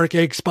 the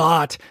parking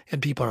spot.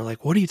 And people are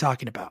like, what are you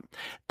talking about?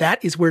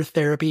 That is where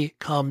therapy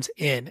comes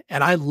in.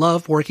 And I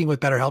love working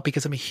with BetterHelp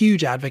because I'm a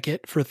huge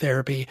advocate for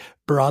therapy,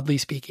 broadly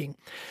speaking.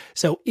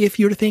 So if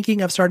you're thinking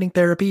of starting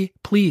therapy,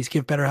 please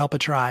give BetterHelp a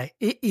try.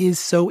 It is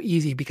so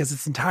easy because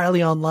it's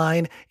entirely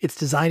online. It's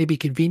designed to be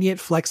convenient,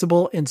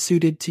 flexible, and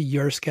suited to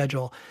your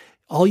schedule.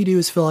 All you do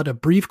is fill out a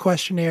brief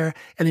questionnaire,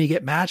 and then you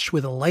get matched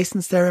with a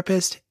licensed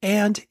therapist.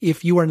 And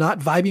if you are not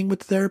vibing with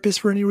the therapist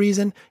for any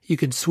reason, you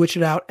can switch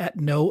it out at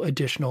no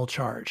additional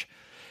charge.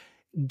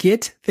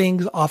 Get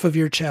things off of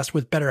your chest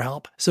with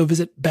BetterHelp. So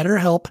visit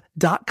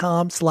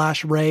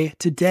BetterHelp.com/Ray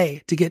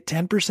today to get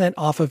 10%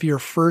 off of your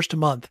first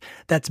month.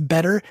 That's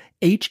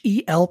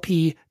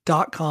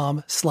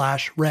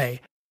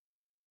BetterHelp.com/Ray.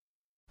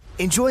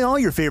 Enjoy all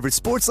your favorite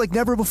sports like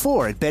never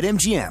before at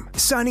BetMGM.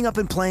 Signing up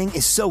and playing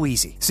is so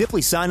easy.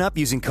 Simply sign up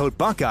using code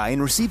Buckeye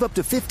and receive up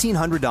to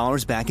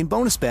 $1,500 back in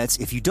bonus bets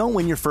if you don't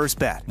win your first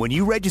bet. When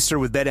you register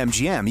with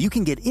BetMGM, you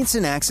can get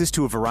instant access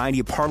to a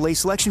variety of parlay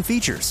selection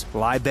features,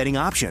 live betting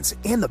options,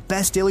 and the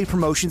best daily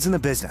promotions in the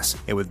business.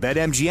 And with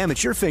BetMGM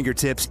at your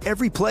fingertips,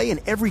 every play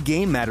and every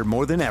game matter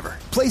more than ever.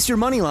 Place your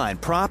moneyline,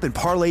 prop, and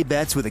parlay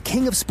bets with the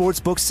king of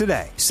sportsbooks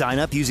today. Sign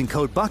up using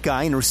code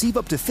Buckeye and receive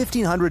up to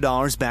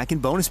 $1,500 back in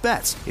bonus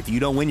bets if you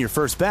don't win your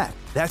first bet.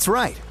 That's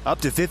right, up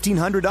to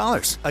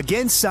 $1,500.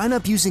 Again, sign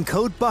up using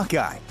code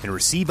Buckeye and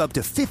receive up to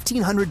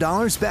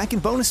 $1,500 back in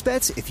bonus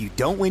bets if you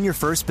don't win your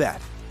first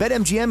bet.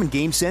 BetMGM and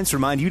GameSense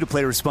remind you to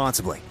play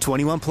responsibly.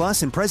 21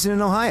 plus and present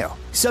in Ohio.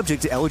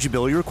 Subject to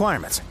eligibility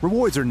requirements.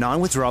 Rewards are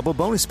non-withdrawable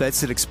bonus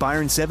bets that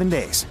expire in 7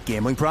 days.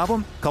 Gambling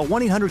problem? Call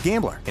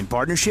 1-800-GAMBLER in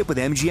partnership with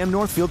MGM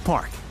Northfield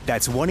Park.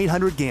 That's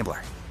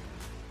 1-800-GAMBLER.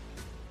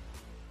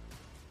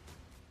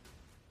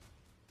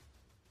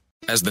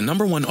 As the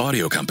 #1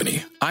 audio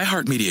company,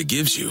 iHeartMedia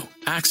gives you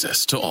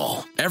access to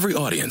all. Every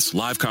audience,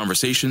 live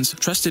conversations,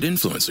 trusted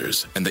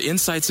influencers, and the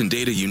insights and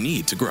data you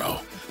need to grow.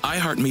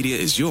 iHeartMedia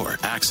is your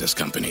access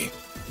company.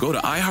 Go to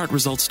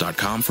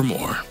iHeartResults.com for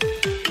more.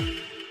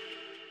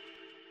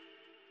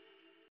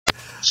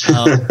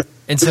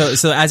 And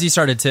so as you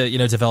started to,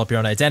 develop your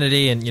own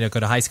identity and, go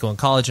to high school and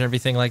college and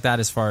everything like that,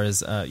 as far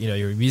as,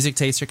 your music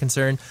tastes are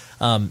concerned,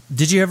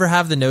 did you ever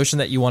have the notion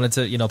that you wanted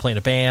to, play in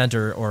a band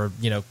or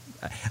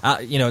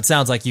it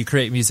sounds like you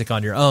create music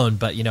on your own,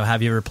 but,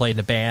 have you ever played in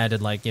a band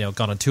and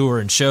gone on tour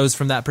and shows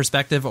from that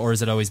perspective? Or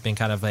has it always been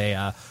kind of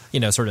a,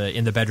 sort of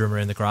in the bedroom or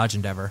in the garage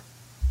endeavor?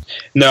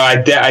 No, I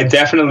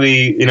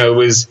definitely,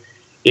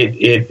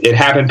 it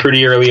happened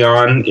pretty early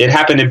on. It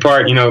happened in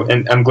part,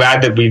 and I'm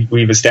glad that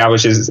we've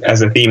established this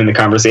as a theme in the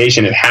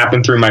conversation. It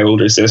happened through my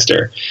older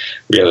sister,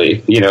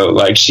 really.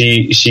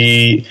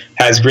 She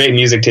has great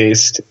music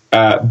taste,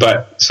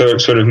 but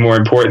sort of more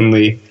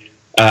importantly,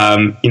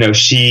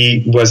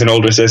 she was an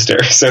older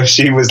sister. So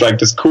she was like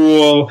this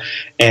cool,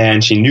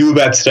 and she knew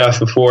about stuff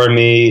before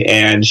me,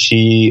 and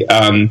she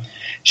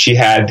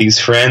had these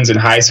friends in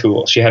high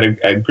school. She had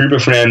a group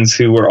of friends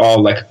who were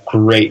all like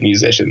great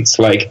musicians,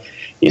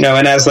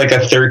 and as like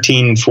a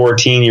 13,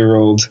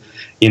 14-year-old,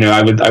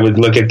 I would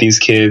look at these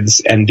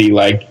kids and be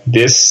like,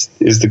 this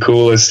is the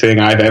coolest thing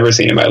I've ever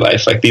seen in my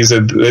life. Like these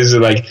are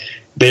like,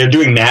 they're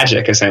doing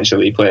magic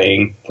essentially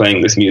playing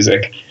this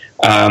music.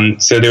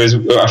 So there was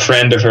a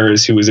friend of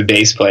hers who was a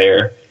bass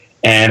player,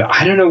 and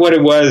I don't know what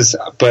it was,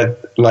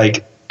 but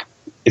like,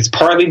 it's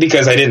partly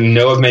because I didn't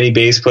know of many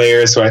bass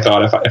players. So I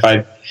thought if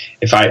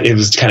it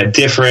was kind of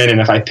different, and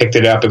if I picked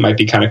it up, it might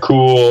be kind of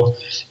cool.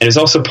 And it's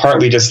also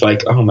partly just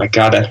like, oh my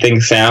God, that thing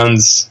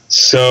sounds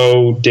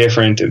so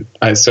different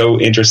and so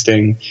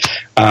interesting,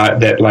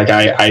 that like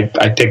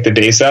I picked the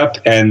bass up.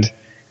 And,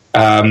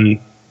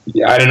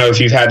 I don't know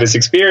if you've had this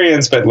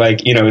experience, but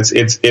like,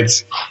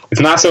 it's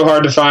not so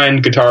hard to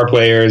find guitar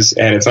players,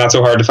 and it's not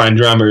so hard to find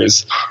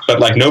drummers, but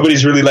like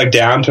nobody's really like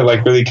down to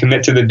like really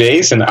commit to the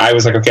bass. And I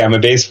was like, okay, I'm a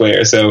bass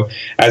player. So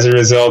as a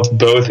result,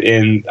 both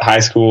in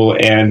high school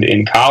and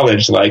in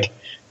college, like,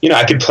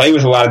 I could play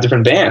with a lot of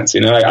different bands.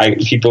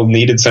 People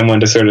needed someone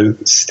to sort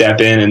of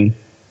step in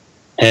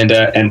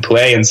and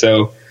play. And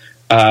so,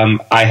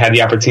 I had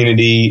the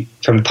opportunity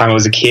from the time I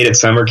was a kid at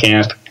summer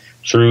camp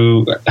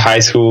through high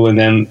school and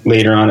then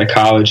later on at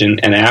college and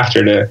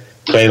after, to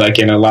play like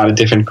in a lot of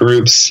different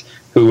groups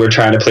who were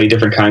trying to play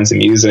different kinds of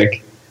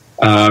music.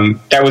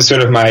 That was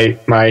sort of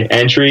my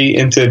entry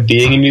into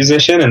being a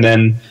musician. And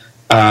then,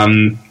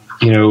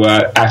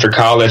 after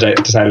college, I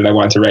decided I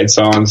wanted to write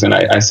songs, and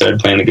I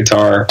started playing the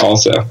guitar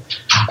also.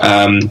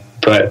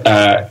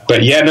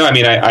 But yeah, no, I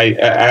mean, I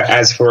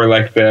as for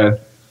like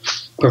the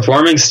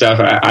performing stuff,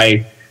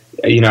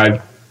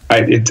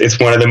 it's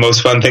one of the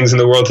most fun things in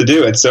the world to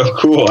do. It's so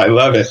cool. I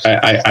love it.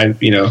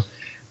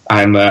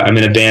 I'm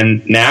in a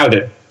band now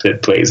that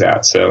plays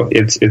out. So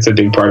it's a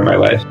big part of my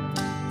life.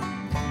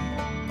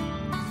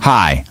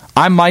 Hi,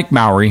 I'm Mike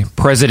Mowry,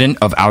 president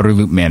of Outer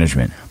Loop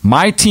Management.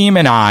 My team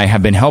and I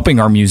have been helping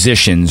our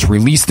musicians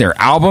release their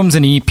albums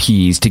and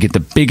EPs to get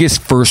the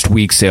biggest first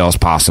week sales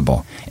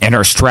possible. And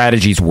our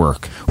strategies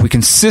work. We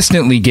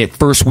consistently get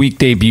first week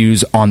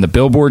debuts on the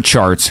Billboard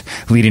charts,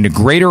 leading to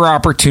greater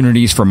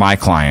opportunities for my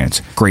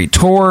clients. Great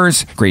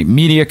tours, great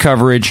media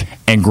coverage,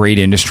 and great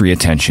industry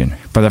attention.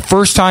 For the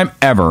first time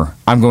ever,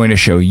 I'm going to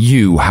show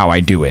you how I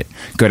do it.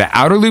 Go to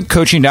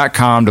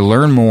OuterLoopCoaching.com to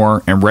learn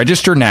more and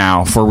register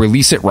now for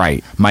Release It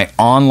Right, my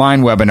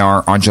online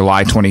webinar on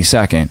July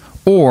 22nd,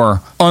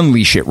 or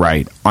Unleash It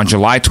Right on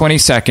July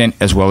 22nd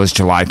as well as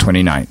July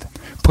 29th.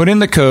 Put in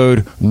the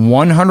code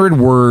 100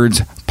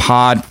 words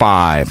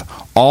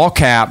POD5, all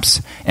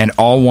caps and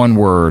all one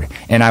word,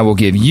 and I will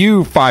give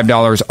you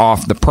 $5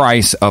 off the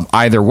price of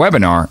either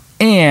webinar,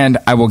 and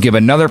I will give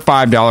another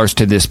 $5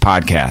 to this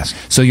podcast.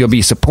 So you'll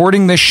be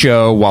supporting this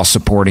show while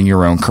supporting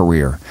your own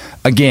career.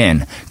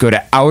 Again, go to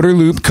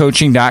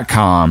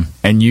OuterLoopCoaching.com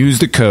and use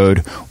the code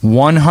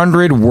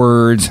 100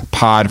 words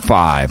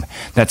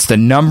POD5. That's the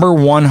number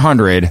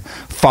 100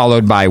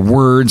 followed by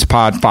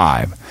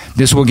WordsPod5.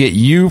 This will get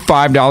you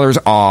 $5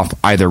 off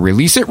either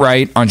Release It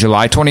Right on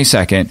July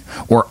 22nd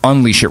or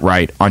Unleash It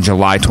Right on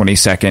July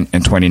 22nd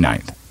and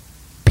 29th.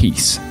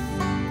 Peace.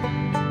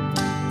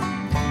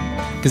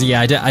 Because,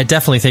 yeah, I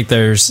definitely think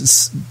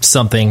there's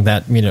something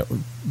that,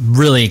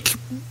 really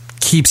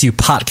keeps you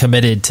pot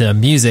committed to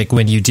music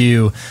when you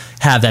do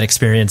have that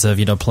experience of,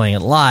 playing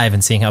it live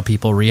and seeing how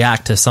people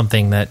react to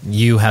something that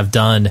you have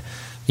done,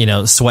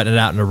 sweating it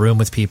out in a room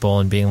with people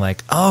and being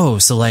like, oh,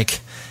 so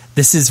like,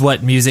 this is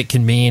what music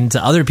can mean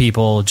to other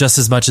people just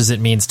as much as it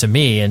means to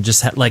me, and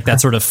just like that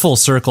sort of full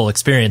circle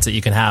experience that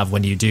you can have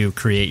when you do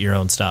create your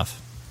own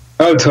stuff.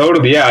 Oh,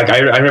 totally. Yeah. Like I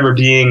remember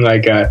being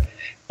like,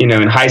 in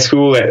high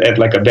school at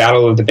like a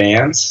battle of the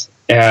bands,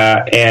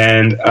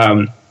 and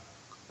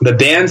the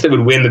bands that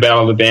would win the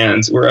battle of the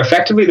bands were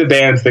effectively the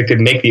bands that could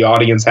make the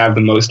audience have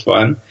the most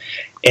fun.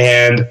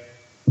 And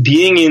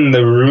being in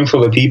the room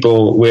full of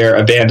people where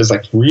a band is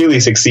like really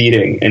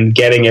succeeding and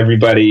getting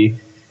everybody,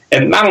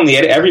 and not only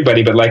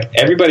everybody, but like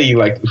everybody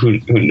like who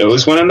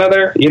knows one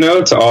another,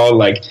 to all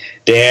like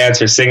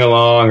dance or sing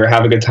along or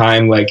have a good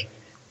time. Like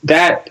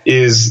that's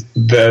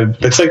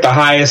like the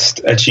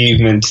highest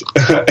achievement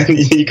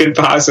you could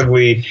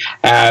possibly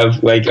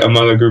have, like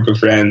among a group of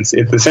friends.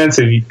 It's the sense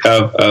of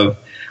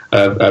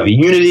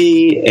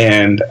unity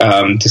and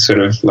just sort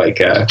of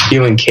like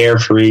feeling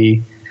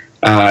carefree.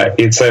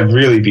 It's a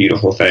really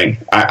beautiful thing.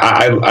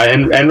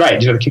 And right,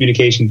 the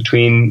communication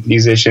between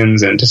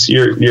musicians and just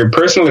your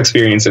personal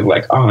experience of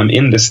like, oh, I'm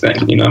in this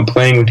thing, I'm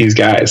playing with these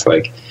guys.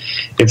 Like,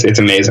 it's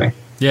amazing.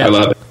 Yeah, I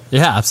love it.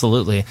 Yeah,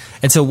 absolutely.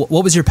 And so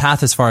what was your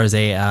path as far as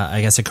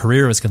a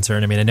career was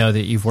concerned? I mean, I know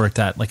that you've worked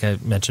at, like I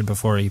mentioned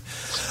before, you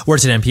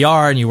worked at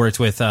NPR and you worked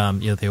with,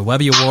 the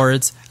Webby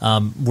Awards.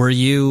 Were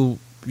you,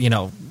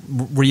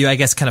 I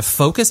guess, kind of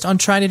focused on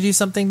trying to do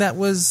something that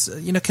was,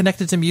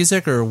 connected to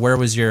music, or where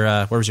was your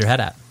head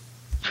at?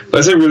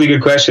 That's a really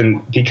good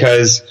question,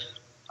 because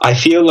I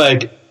feel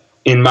like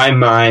in my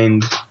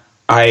mind,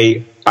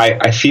 I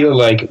feel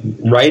like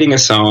writing a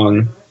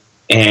song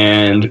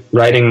and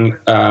writing,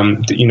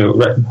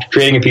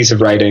 creating a piece of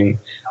writing,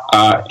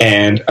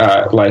 and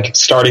like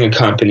starting a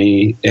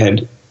company,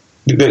 and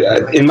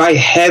in my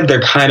head,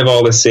 they're kind of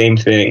all the same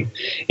thing,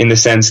 in the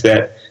sense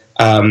that,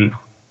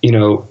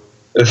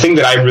 the thing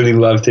that I really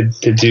love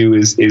to do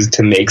is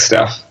to make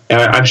stuff. And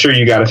I'm sure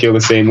you got to feel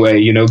the same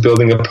way.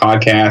 Building a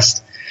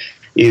podcast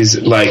is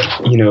like,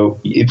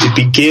 it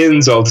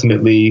begins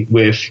ultimately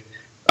with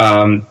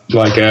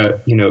like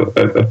a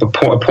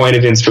point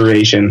of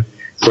inspiration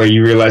where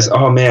you realize,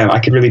 oh man, I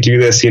could really do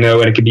this, and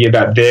it could be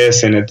about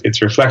this, and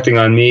it's reflecting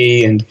on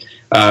me. And,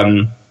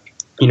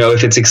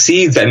 if it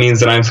succeeds, that means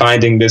that I'm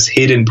finding this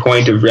hidden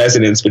point of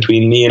resonance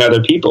between me and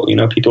other people.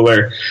 People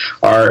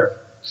are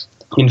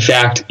in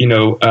fact,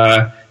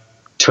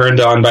 turned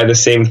on by the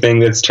same thing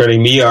that's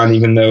turning me on,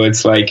 even though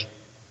it's like,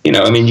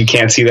 you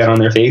can't see that on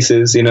their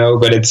faces,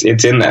 but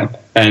it's in them,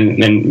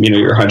 and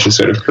your hunch is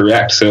sort of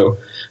correct. So,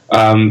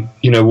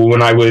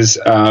 when I was,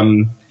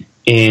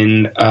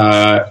 in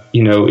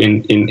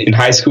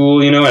high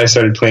school, I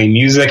started playing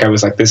music. I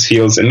was like, this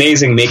feels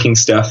amazing. Making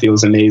stuff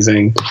feels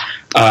amazing.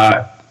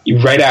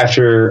 Right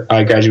after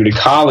I graduated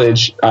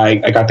college,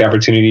 I got the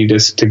opportunity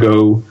to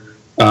go,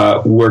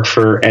 work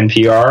for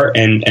NPR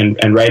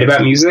and write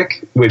about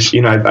music, which,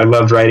 I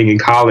loved writing in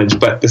college,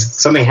 but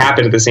something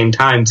happened at the same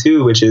time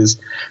too, which is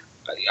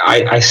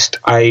I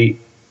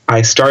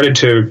started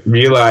to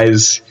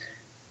realize,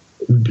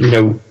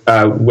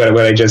 what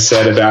I just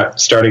said about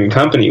starting a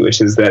company,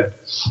 which is that,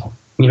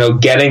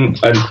 getting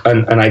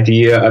an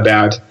idea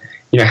about,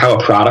 how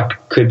a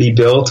product could be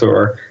built,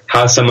 or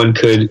how someone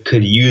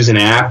could use an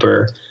app,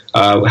 or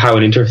how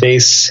an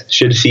interface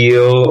should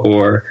feel,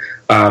 or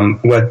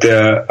what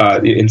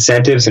the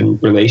incentives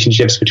and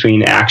relationships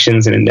between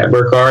actions in a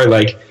network are.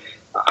 Like,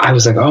 I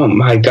was like, oh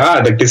my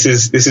God, like this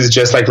is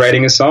just like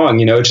writing a song,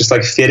 just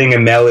like fitting a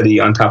melody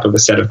on top of a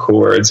set of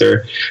chords,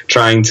 or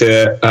trying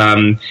to,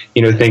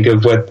 think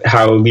of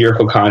how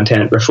lyrical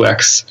content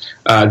reflects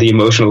the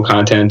emotional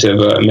content of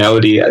a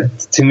melody.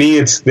 To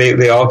me,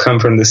 they all come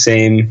from the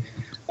same,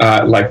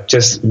 like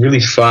just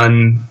really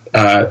fun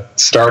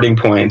starting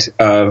point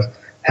of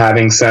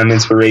having some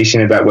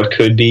inspiration about what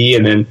could be,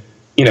 and then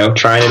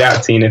trying it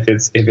out, seeing if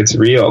it's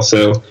real.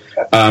 So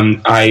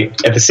I,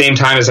 at the same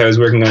time as I was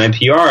working on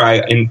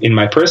NPR, in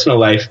my personal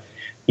life,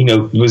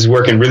 was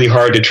working really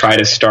hard to try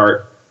to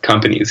start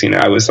companies.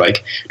 I was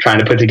like trying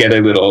to put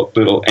together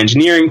little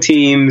engineering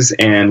teams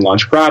and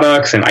launch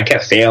products, and I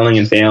kept failing.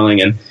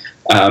 And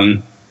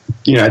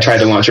I tried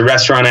to launch a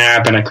restaurant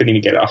app, and I couldn't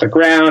even get it off the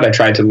ground. I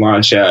tried to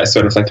launch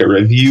sort of like a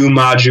review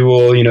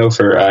module,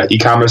 for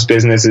e-commerce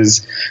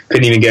businesses,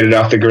 couldn't even get it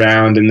off the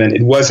ground. And then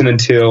it wasn't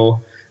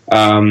until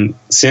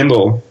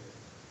Symbol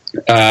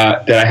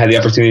that I had the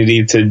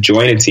opportunity to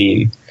join a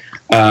team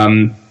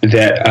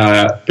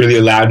that really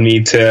allowed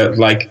me to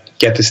like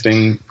get this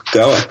thing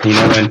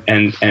going,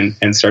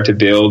 and start to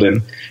build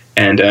and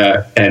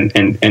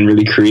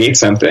really create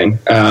something.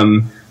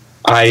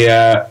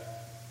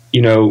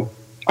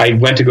 I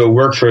went to go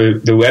work for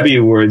the Webby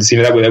Awards,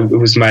 that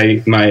was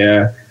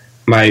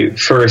my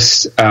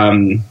first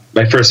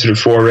sort of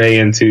foray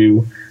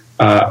into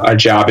a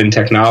job in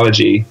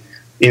technology,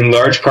 in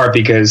large part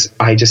because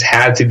I just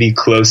had to be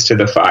close to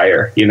the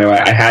fire.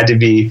 I had to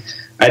be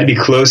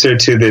closer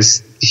to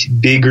this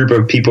big group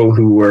of people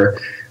who were,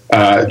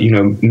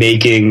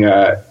 making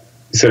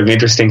sort of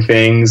interesting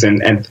things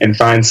and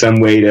find some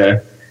way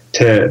to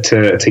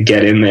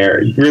get in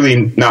there.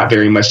 Really not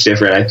very much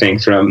different, I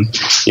think, from,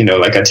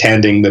 like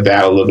attending the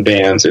Battle of the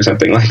Bands or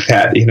something like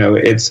that.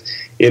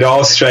 It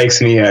all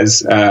strikes me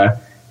as a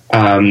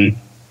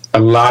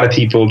lot of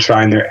people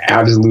trying their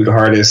absolute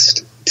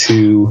hardest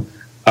to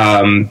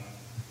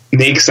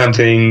make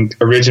something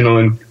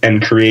original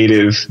and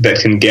creative that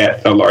can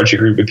get a larger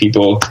group of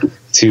people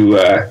to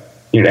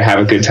have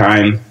a good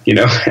time, and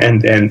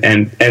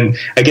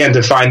again,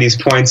 to find these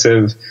points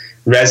of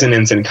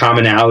resonance and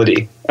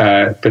commonality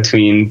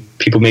between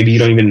people maybe you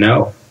don't even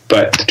know,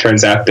 but it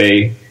turns out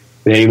they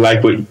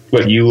like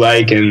what you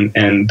like,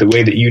 and the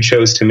way that you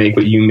chose to make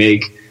what you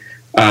make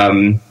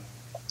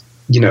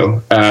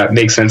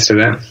makes sense to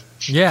them.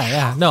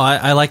 Yeah. No,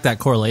 I like that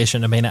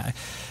correlation. I mean,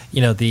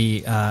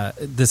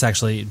 this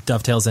actually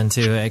dovetails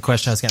into a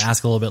question I was going to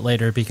ask a little bit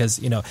later, because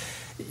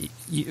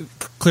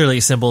clearly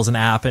Symbol's an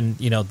app, and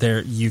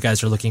you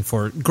guys are looking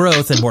for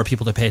growth and more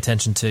people to pay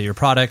attention to your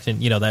product,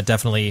 and that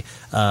definitely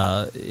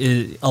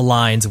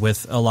aligns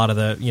with a lot of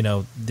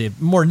the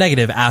more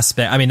negative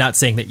aspect. I mean, not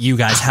saying that you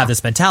guys have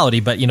this mentality,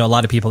 but a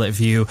lot of people that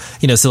view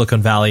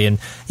Silicon Valley and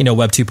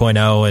Web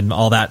 2.0 and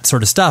all that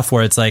sort of stuff,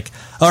 where it's like,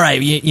 all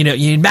right, you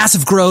need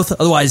massive growth,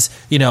 otherwise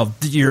your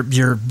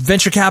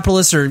venture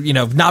capitalists are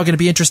not going to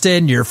be interested,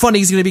 and your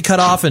funding is going to be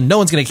cut off, and no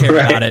one's going to care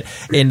about it.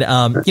 And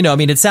I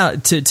mean, it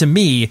sounds to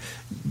me,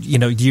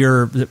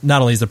 you're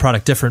not only is the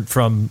product different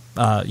from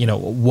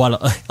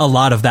what a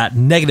lot of that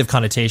negative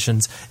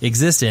connotations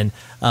exist in,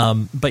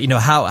 but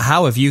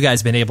how have you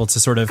guys been able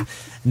to sort of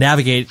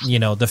navigate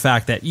the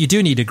fact that you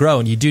do need to grow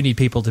and you do need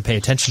people to pay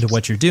attention to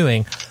what you're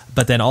doing,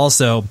 but then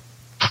also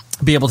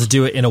be able to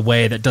do it in a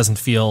way that doesn't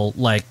feel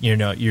like you're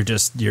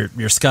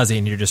scuzzy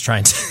and you're just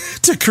trying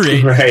to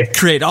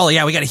create. Oh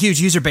yeah, we got a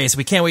huge user base,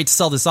 we can't wait to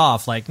sell this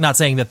off. Like, not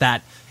saying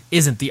that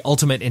isn't the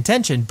ultimate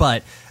intention,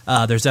 but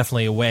there's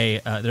definitely a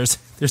way. There's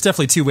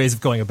definitely two ways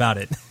of going about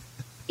it.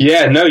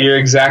 Yeah, no, you're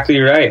exactly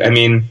right. I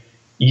mean,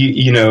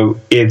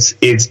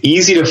 it's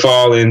easy to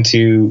fall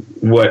into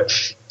what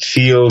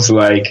feels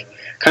like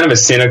kind of a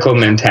cynical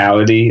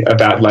mentality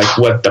about like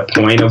what the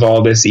point of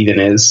all this even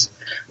is,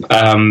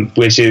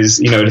 which is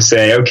to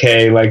say,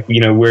 okay, like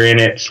we're in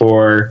it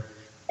for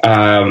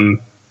to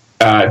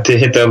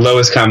hit the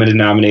lowest common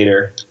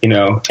denominator,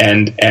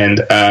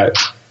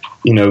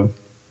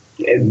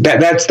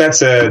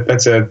 that's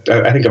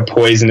I think a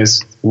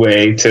poisonous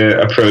way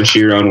to approach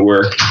your own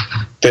work.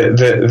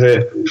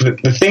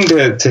 The thing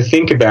to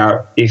think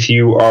about if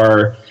you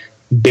are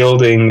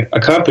building a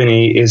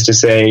company is to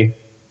say,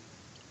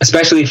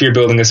 especially if you're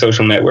building a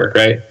social network,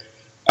 right?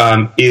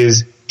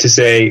 Is to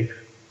say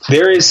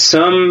there is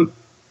some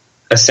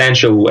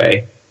essential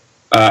way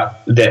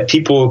that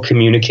people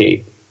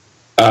communicate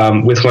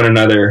with one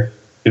another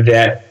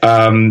that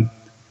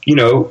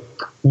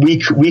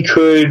we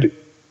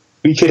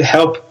could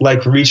help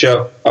like reach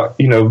out,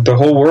 the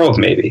whole world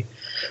maybe.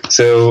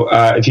 So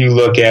if you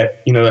look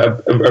at,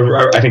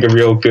 I think a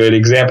real good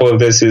example of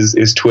this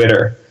is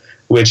Twitter,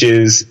 which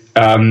is,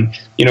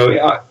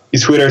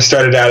 Twitter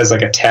started out as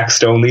like a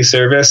text only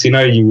service.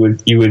 You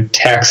would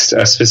text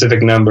a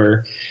specific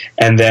number,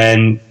 and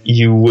then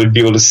you would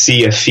be able to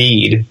see a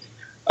feed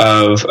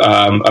of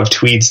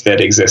tweets that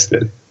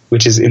existed,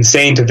 which is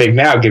insane to think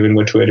now, given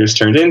what Twitter's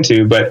turned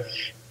into. But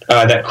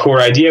that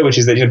core idea, which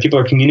is that people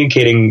are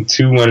communicating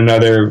to one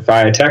another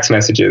via text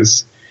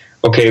messages.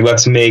 Okay,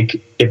 let's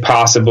make it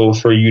possible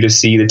for you to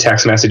see the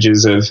text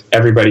messages of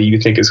everybody you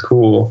think is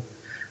cool.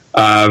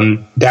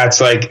 That's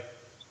like,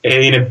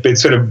 it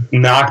sort of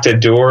knocked a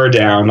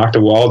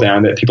wall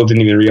down that people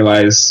didn't even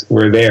realize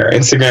were there.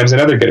 Instagram's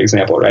another good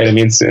example, right? I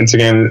mean,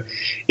 Instagram,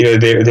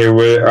 there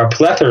were a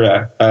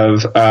plethora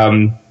of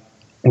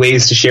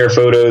ways to share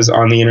photos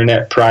on the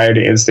internet prior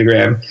to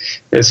Instagram.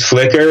 There's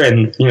Flickr,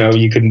 and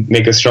you could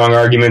make a strong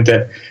argument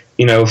that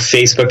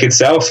Facebook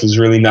itself was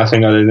really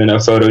nothing other than a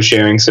photo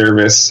sharing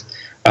service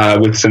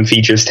with some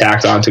features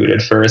tacked onto it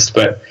at first.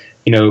 But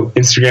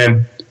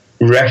Instagram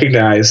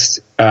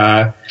recognized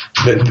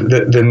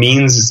the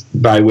means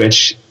by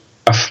which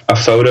a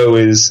photo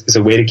is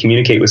a way to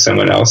communicate with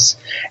someone else,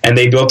 and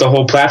they built a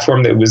whole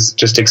platform that was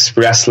just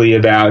expressly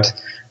about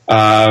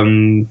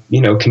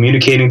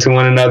communicating to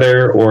one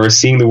another, or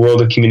seeing the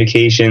world of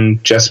communication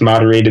just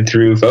moderated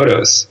through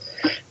photos.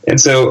 And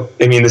so,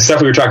 I mean, the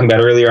stuff we were talking about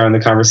earlier on in the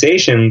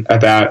conversation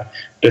about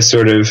the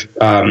sort of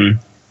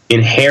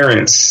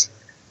inherence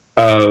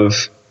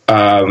of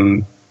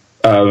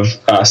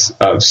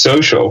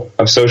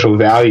social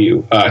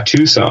value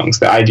to songs,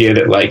 the idea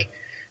that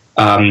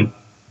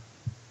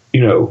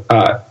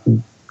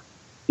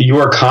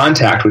your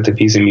contact with a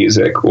piece of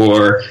music,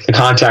 or the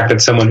contact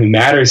that someone who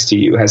matters to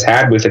you has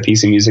had with a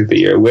piece of music that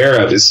you're aware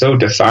of, is so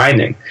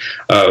defining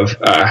of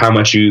how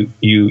much you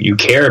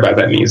care about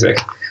that music.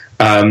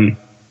 That's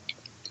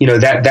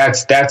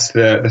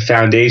the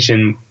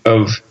foundation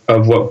of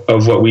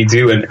what we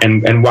do,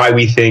 and why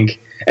we think,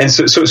 and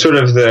so sort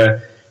of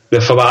the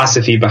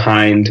philosophy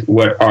behind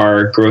what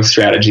our growth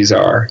strategies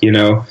are.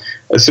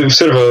 So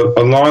sort of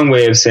a long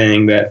way of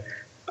saying that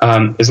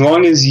as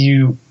long as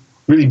you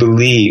really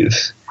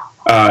believe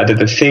that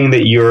the thing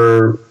that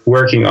you're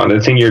working on, the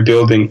thing you're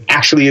building,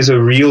 actually is a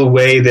real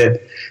way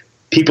that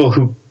people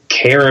who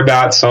care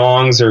about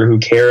songs, or who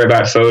care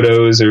about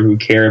photos, or who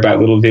care about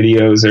little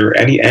videos, or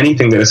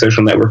anything that a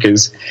social network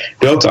is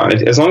built on,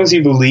 as long as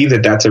you believe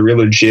that that's a real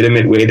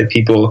legitimate way that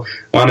people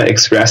want to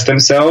express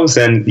themselves,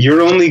 then your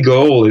only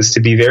goal is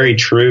to be very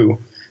true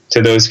to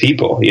those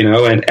people,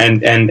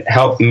 and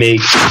help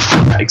make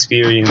that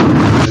experience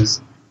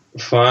as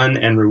fun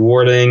and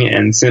rewarding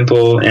and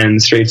simple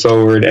and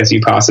straightforward as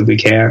you possibly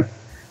can.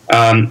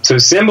 So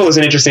Symbol is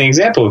an interesting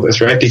example of this,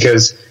 right?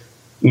 Because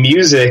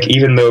music,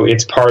 even though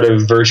it's part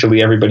of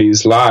virtually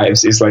everybody's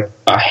lives, is like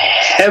a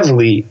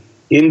heavily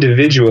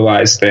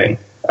individualized thing.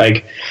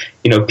 Like,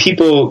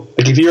 people,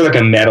 like if you're like a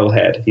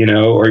metalhead,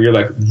 or you're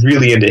like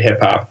really into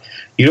hip hop,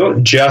 you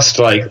don't just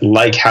like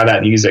how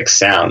that music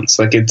sounds.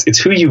 Like it's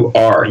who you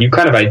are. You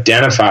kind of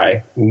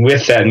identify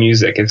with that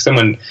music. If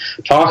someone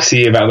talks to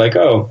you about like,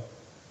 oh,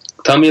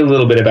 tell me a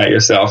little bit about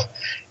yourself,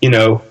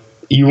 you'll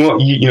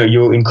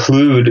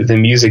include the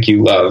music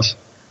you love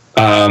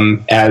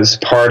as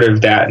part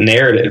of that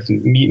narrative.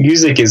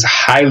 Music is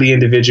highly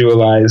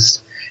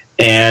individualized,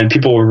 and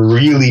people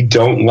really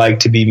don't like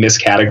to be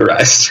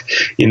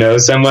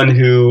miscategorized. Someone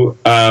who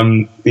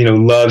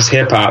loves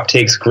hip hop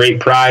takes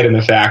great pride in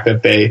the fact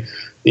that they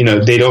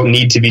don't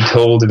need to be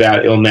told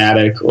about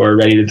Illmatic or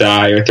Ready to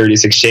Die or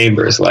 36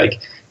 Chambers.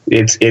 Like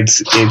it's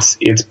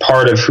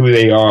part of who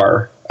they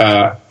are,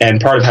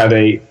 and part of how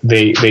they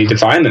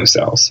define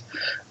themselves.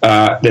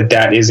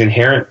 That is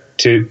inherent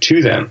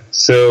to them.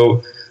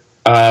 So.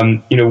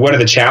 One of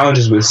the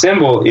challenges with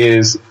Symbol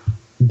is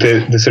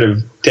the sort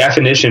of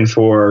definition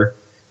for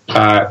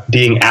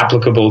being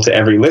applicable to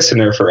every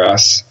listener for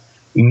us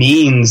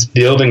means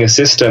building a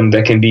system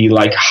that can be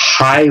like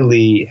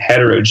highly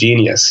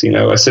heterogeneous,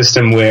 a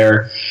system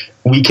where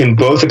we can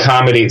both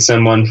accommodate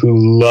someone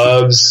who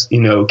loves,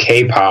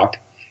 K-pop,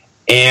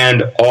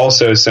 and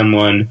also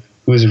someone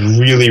who's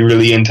really,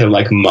 really into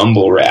like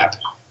mumble rap.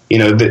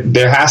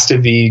 There has to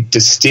be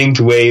distinct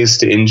ways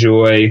to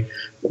enjoy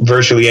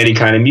virtually any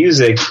kind of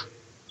music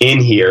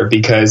in here,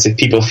 because if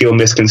people feel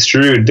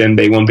misconstrued, then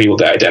they won't be able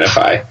to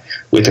identify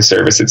with the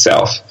service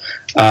itself.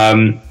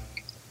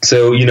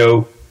 So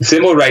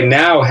Symbol right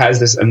now has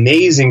this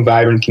amazing,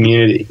 vibrant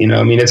community.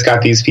 It's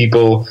got these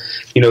people,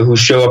 who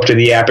show up to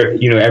the app,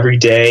 every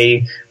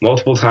day,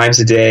 multiple times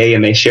a day,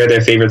 and they share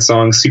their favorite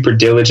songs super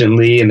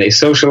diligently, and they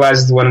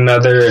socialize with one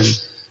another, and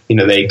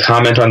they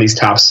comment on these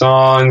top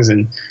songs,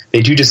 and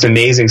they do just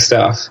amazing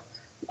stuff.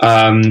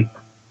 But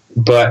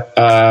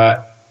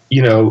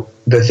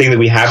the thing that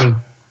we haven't,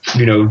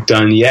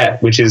 done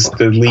yet, which is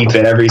the leap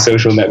that every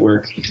social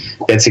network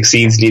that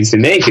succeeds needs to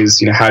make,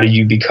 is, how do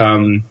you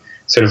become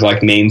sort of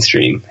like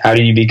mainstream? How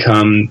do you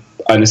become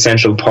an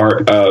essential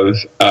part of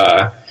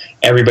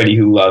everybody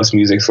who loves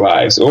music's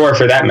lives? Or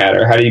for that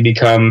matter, how do you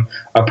become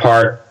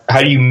how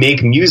do you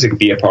make music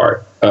be a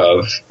part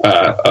of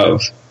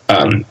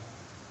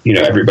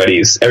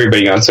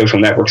everybody on social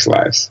networks'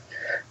 lives?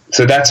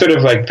 So that's sort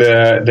of like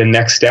the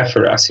next step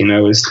for us,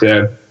 is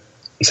to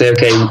say,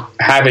 okay,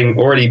 having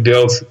already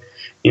built,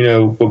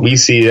 what we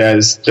see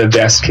as the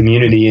best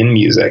community in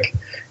music,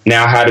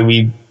 now how do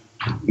we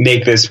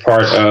make this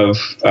part of,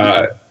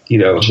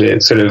 the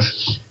sort of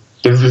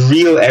the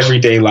real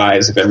everyday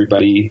lives of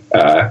everybody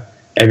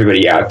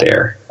out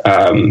there?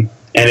 And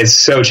it's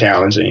so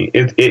challenging.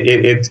 It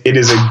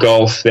is a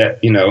gulf that,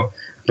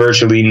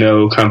 virtually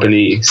no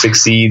company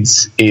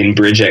succeeds in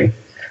bridging.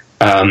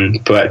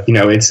 But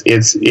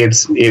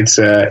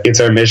it's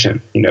our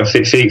mission,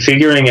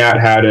 figuring out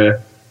how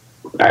to,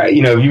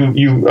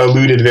 you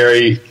alluded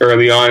very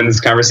early on in this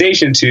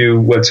conversation to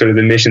what sort of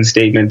the mission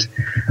statement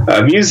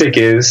of music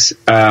is.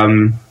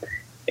 And,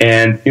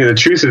 the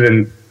truth of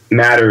the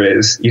matter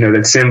is,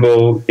 that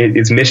Symbol,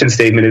 its mission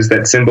statement is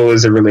that Symbol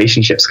is a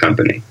relationships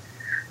company.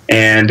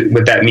 And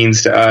what that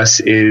means to us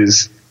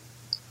is,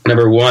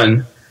 number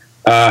one,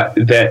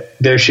 that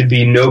there should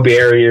be no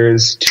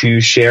barriers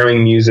to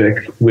sharing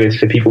music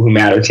with the people who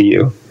matter to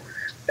you.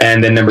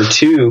 And then number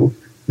two,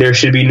 there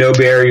should be no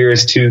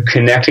barriers to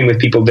connecting with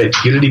people that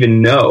you don't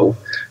even know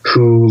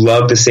who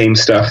love the same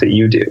stuff that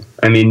you do.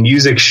 I mean,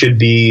 music should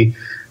be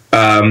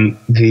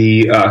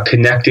the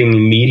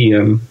connecting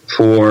medium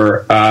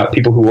for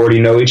people who already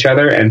know each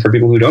other and for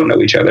people who don't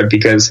know each other,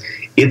 because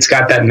it's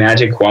got that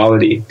magic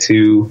quality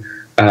to,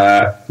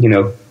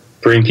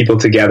 bring people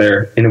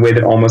together in a way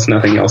that almost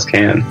nothing else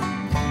can.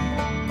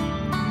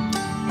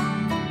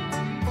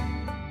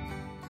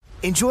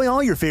 Enjoy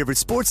all your favorite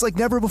sports like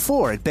never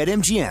before at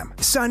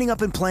BetMGM. Signing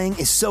up and playing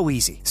is so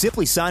easy.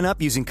 Simply sign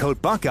up using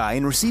code Buckeye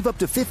and receive up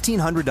to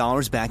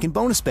 $1,500 back in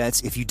bonus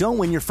bets if you don't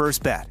win your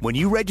first bet. When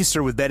you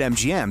register with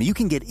BetMGM, you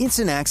can get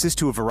instant access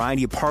to a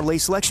variety of parlay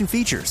selection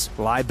features,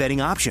 live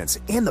betting options,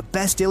 and the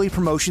best daily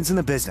promotions in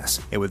the business.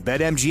 And with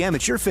BetMGM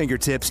at your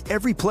fingertips,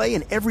 every play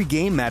and every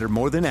game matter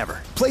more than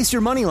ever. Place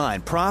your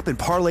moneyline, prop, and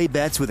parlay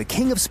bets with the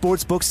king of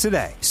sportsbooks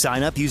today.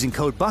 Sign up using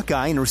code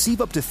Buckeye and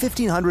receive up to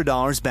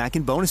 $1,500 back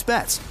in bonus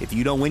bets if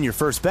you don't win your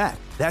first bet.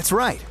 That's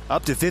right,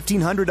 up to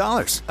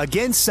 $1,500.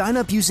 Again, sign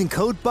up using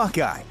code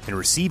Buckeye and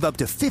receive up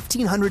to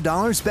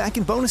 $1,500 back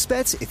in bonus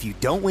bets if you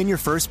don't win your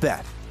first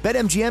bet.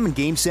 BetMGM and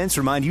GameSense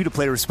remind you to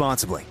play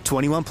responsibly.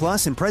 21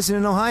 plus and present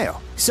in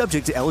Ohio.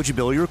 Subject to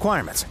eligibility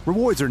requirements.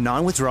 Rewards are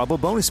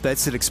non-withdrawable bonus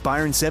bets that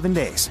expire in 7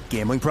 days.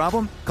 Gambling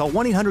problem? Call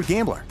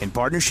 1-800-GAMBLER in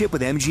partnership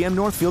with MGM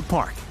Northfield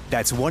Park.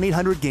 That's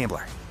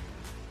 1-800-GAMBLER.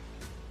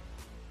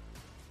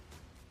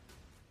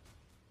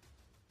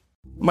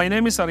 My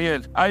name is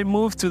Ariel. I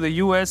moved to the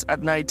U.S.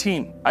 at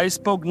 19. I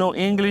spoke no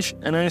English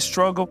and I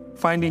struggled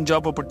finding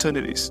job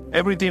opportunities.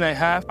 Everything I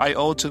have, I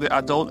owe to the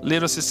Adult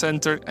Literacy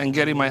Center and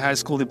getting my high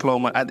school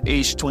diploma at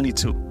age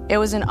 22. It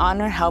was an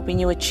honor helping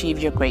you achieve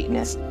your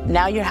greatness.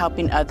 Now you're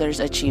helping others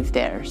achieve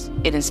theirs.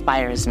 It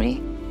inspires me.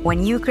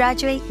 When you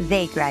graduate,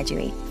 they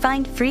graduate.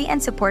 Find free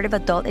and supportive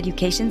adult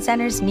education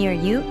centers near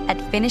you at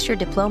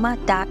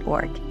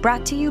finishyourdiploma.org.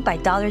 Brought to you by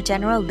Dollar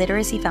General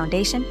Literacy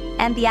Foundation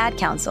and the Ad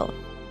Council.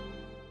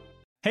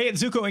 Hey,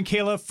 it's Zuko and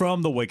Kayla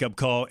from The Wake Up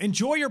Call.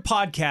 Enjoy your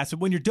podcast, but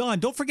when you're done,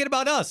 don't forget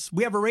about us.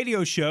 We have a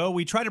radio show.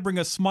 We try to bring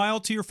a smile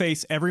to your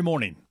face every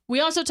morning.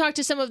 We also talk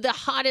to some of the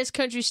hottest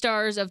country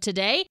stars of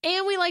today,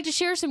 and we like to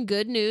share some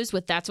good news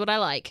with That's What I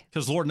Like.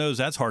 Because Lord knows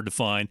that's hard to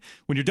find.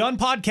 When you're done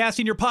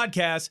podcasting your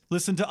podcast,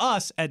 listen to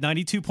us at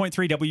 92.3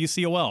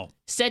 WCOL.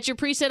 Set your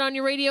preset on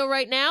your radio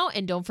right now,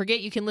 and don't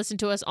forget you can listen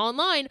to us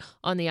online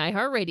on the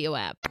iHeartRadio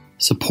app.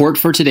 Support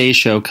for today's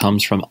show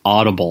comes from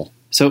Audible.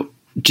 So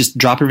just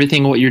drop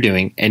everything what you're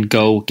doing and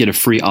go get a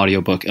free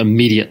audiobook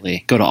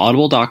immediately. Go to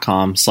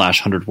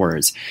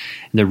audible.com/100words.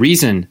 And the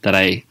reason that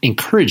I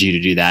encourage you to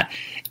do that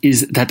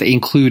is that they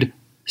include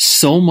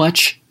so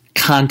much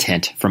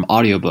content from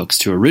audiobooks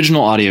to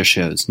original audio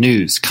shows,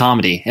 news,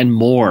 comedy, and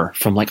more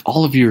from like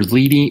all of your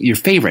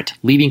favorite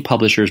leading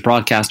publishers,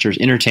 broadcasters,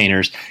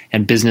 entertainers,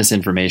 and business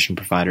information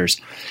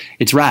providers.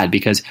 It's rad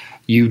because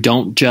you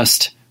don't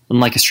just,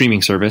 unlike a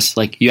streaming service,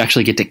 like you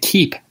actually get to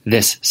keep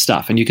this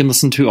stuff. And you can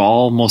listen to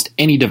almost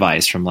any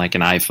device from like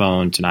an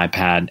iPhone to an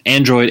iPad,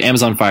 Android,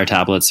 Amazon Fire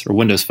tablets, or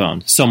Windows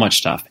Phone. So much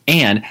stuff.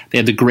 And they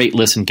have the great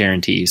listen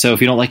guarantee. So if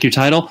you don't like your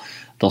title,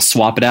 they'll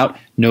swap it out.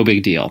 No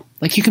big deal.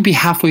 Like you can be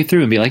halfway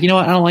through and be like, you know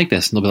what? I don't like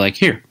this. And they'll be like,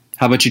 here,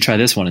 how about you try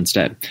this one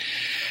instead?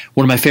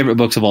 One of my favorite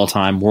books of all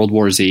time, World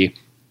War Z,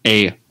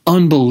 a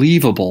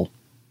unbelievable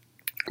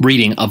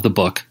reading of the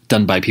book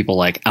done by people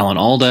like Alan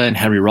Alda and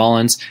Henry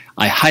Rollins.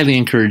 I highly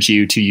encourage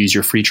you to use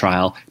your free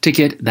trial to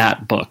get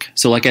that book.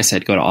 So like I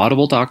said, go to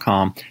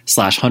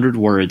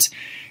audible.com/100words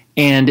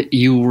and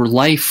your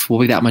life will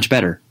be that much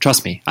better.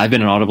 Trust me, I've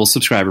been an Audible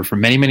subscriber for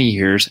many, many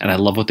years and I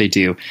love what they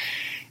do.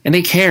 And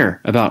they care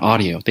about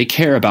audio. They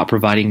care about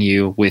providing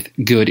you with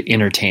good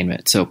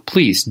entertainment. So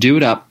please do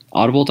it up,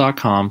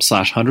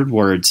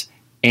 audible.com/100words,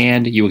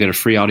 and you will get a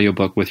free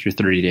audiobook with your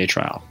 30-day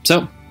trial.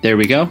 So there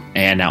we go.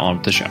 And now on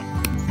with the show.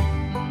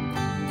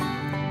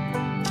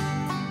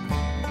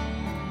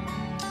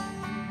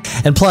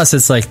 And plus,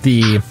 it's like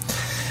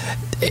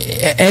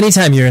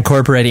anytime you're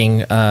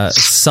incorporating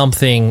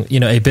something,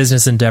 a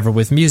business endeavor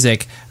with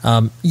music,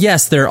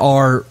 yes, there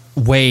are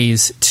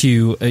ways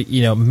to,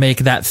 make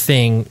that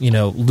thing,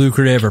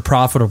 lucrative or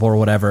profitable or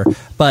whatever.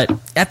 But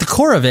at the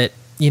core of it,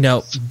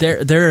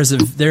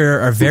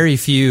 there are very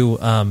few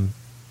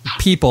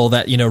people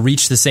that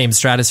reach the same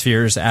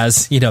stratospheres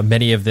as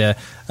many of the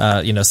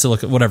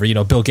Silicon, whatever,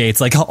 Bill Gates,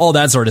 like all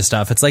that sort of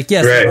stuff. It's like,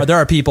 yes, right, there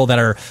are people that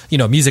are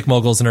music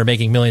moguls and are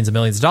making millions and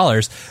millions of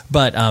dollars,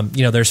 but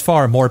there's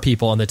far more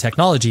people in the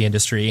technology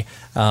industry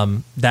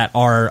that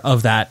are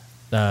of that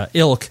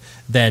ilk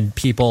than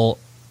people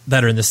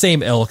that are in the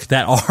same ilk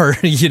that are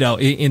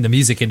in the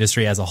music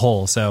industry as a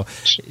whole. So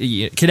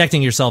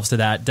connecting yourselves to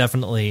that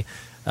definitely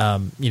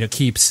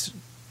keeps,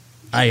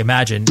 I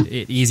imagine,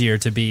 it easier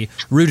to be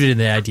rooted in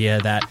the idea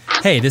that,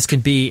 hey, this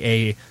can be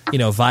a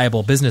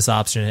viable business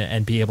option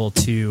and be able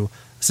to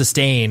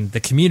sustain the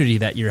community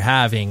that you're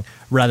having,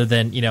 rather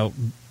than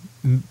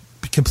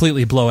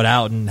completely blow it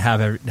out and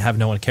have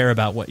no one care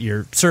about what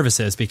your service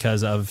is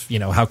because of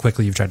how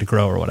quickly you've tried to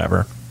grow or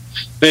whatever.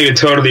 No, you're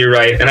totally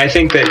right, and I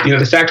think that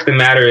the fact of the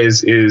matter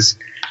is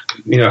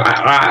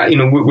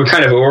we're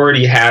kind of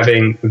already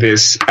having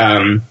this.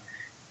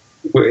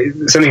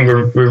 Something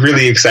we're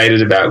really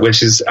excited about,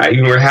 which is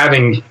we're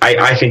having,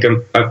 I think,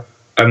 a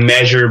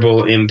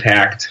measurable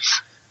impact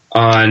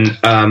on,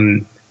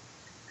 on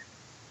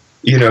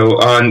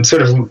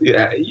sort of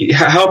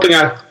helping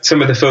out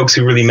some of the folks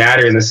who really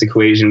matter in this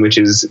equation, which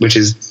is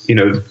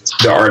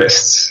the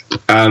artists.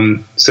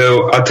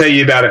 So I'll tell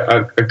you about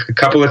a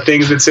couple of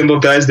things that Symbol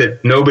does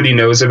that nobody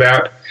knows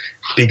about.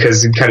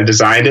 because we kind of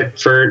designed it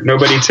for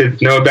nobody to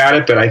know about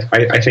it. But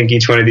I think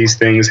each one of these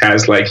things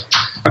has like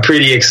a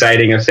pretty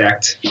exciting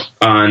effect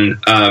on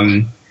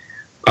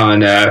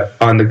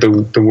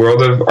the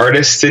world of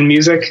artists in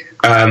music.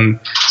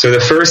 So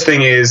the first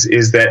thing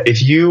is that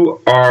if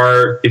you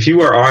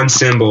are on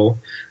Symbol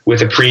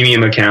with a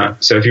premium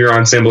account, so if you're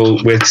on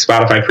Symbol with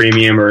Spotify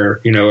Premium or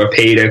a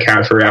paid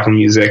account for Apple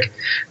Music,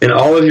 then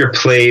all of your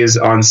plays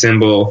on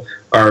Symbol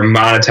are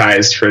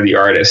monetized for the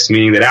artist,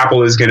 meaning that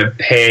Apple is going to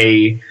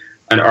pay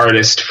an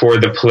artist for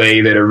the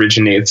play that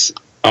originates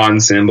on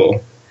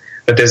Symbol.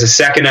 But there's a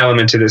second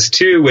element to this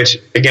too, which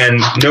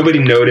again, nobody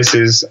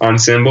notices on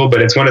Symbol,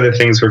 but it's one of the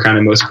things we're kind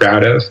of most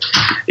proud of,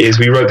 is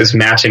we wrote this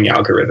matching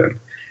algorithm.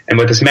 And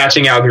what this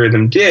matching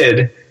algorithm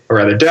did, or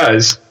rather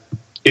does,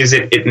 is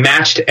it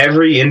matched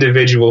every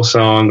individual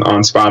song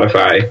on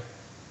Spotify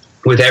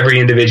with every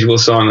individual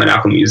song on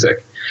Apple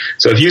Music.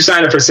 So if you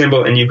sign up for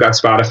Symbol and you've got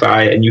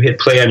Spotify and you hit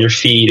play on your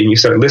feed and you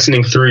start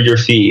listening through your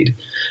feed,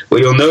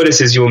 what you'll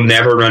notice is you'll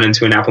never run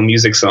into an Apple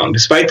Music song,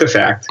 despite the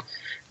fact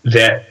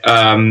that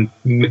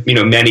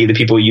many of the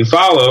people you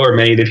follow or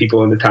many of the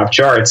people in the top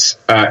charts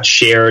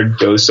shared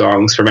those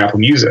songs from Apple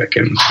Music.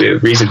 And the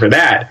reason for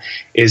that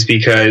is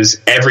because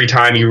every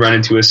time you run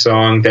into a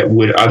song that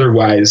would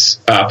otherwise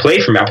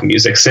play from Apple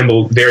Music,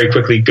 Symbol very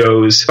quickly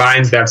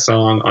finds that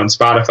song on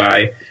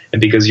Spotify,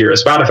 and because you're a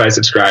Spotify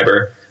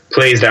subscriber,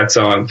 plays that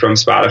song from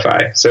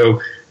Spotify.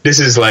 So this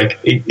is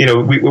like,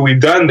 what we've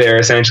done there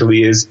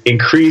essentially is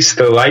increase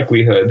the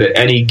likelihood that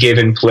any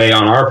given play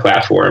on our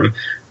platform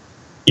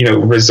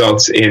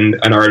results in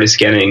an artist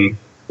getting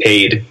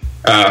paid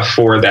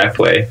for that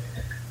play.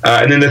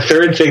 And then the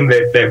third thing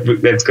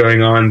that's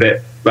going on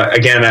that,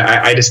 again,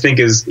 I just think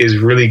is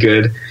really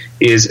good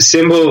is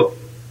Symbol.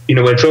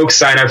 When folks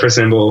sign up for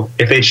Symbol,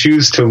 if they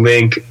choose to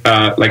link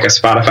like a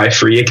Spotify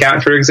free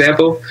account, for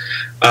example,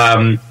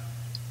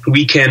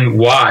 we can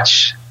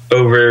watch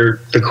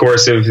over the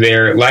course of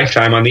their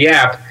lifetime on the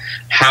app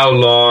how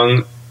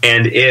long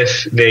and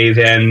if they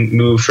then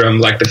move from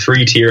like the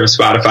free tier of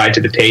Spotify to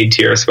the paid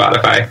tier of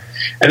Spotify.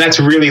 And that's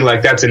really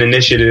that's an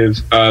initiative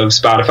of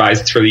Spotify's.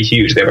 It's really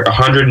huge. They have like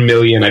 100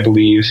 million, I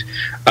believe,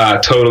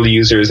 total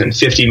users, and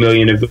 50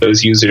 million of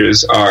those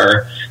users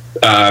are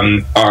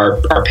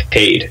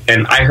paid.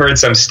 And I heard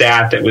some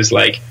stat that was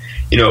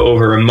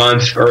over a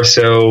month or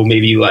so,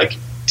 maybe 2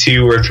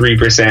 or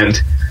 3%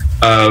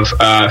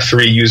 of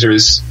free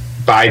users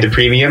buy the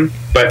premium.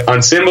 But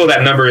on Symbol,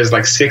 that number is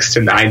 6 to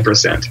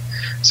 9%.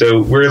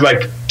 So we're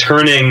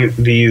turning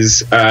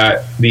these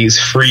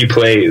free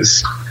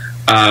plays,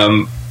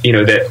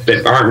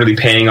 that aren't really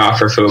paying off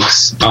for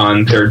folks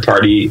on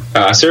third-party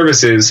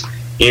services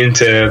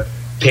into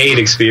paid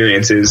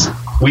experiences.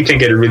 We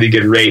think at a really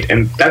good rate,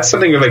 and that's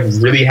something we're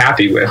really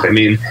happy with. I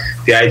mean,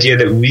 the idea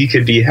that we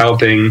could be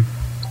helping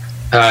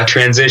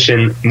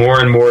transition more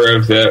and more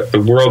of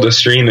the world of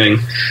streaming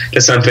to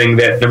something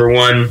that, number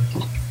one,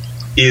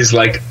 is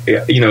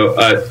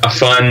a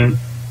fun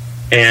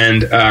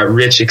and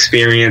rich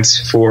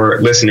experience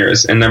for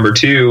listeners, and number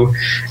two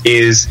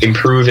is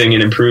improving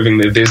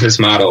the business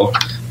model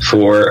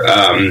for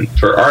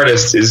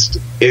artists is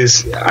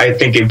I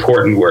think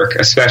important work,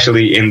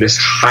 especially in this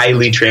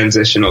highly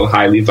transitional,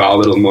 highly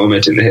volatile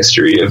moment in the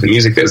history of the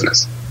music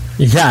business.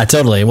 Yeah,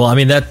 totally. Well, I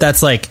mean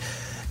that's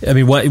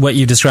what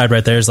you described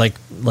right there is like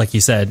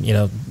you said,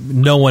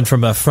 no one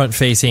from a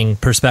front-facing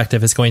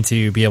perspective is going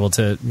to be able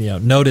to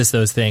notice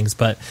those things,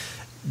 but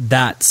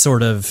that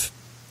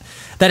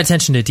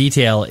attention to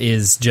detail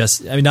is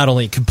just, not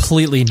only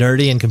completely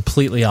nerdy and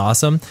completely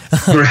awesome,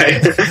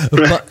 right?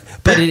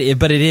 but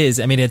it is.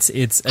 I mean, it's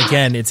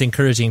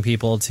encouraging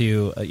people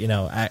to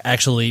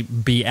actually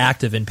be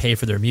active and pay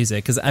for their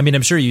music. Because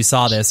I'm sure you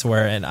saw this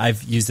and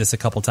I've used this a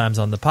couple times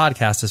on the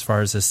podcast as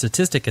far as the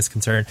statistic is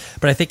concerned.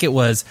 But I think it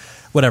was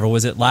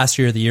was it last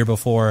year or the year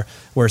before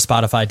where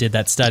Spotify did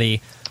that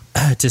study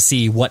to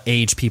see what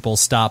age people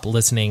stop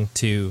listening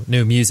to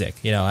new music.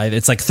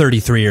 It's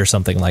 33 or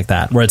something like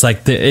that, where it's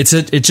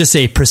it's just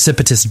a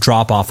precipitous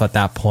drop off at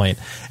that point.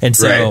 And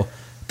so right.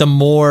 the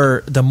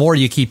more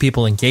you keep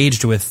people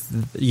engaged with,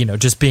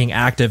 just being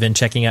active and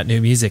checking out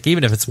new music,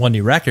 even if it's one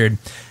new record,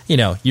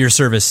 your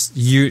service,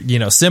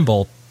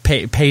 Symbol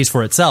pays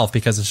for itself,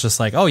 because it's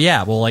just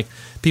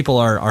people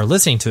are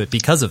listening to it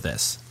because of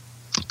this.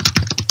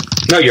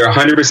 No, you're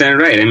 100%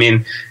 right. I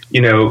mean,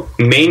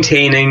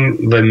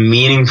 maintaining the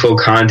meaningful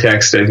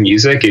context of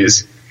music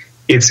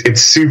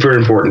it's super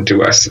important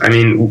to us. I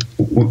mean,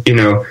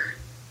 the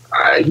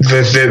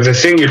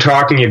thing you're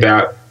talking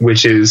about,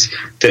 which is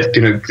that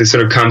there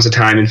sort of comes a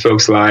time in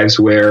folks' lives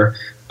where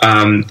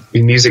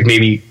music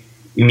maybe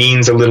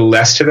means a little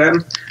less to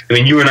them. I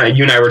mean, you and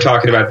I were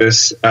talking about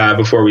this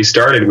before we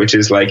started, which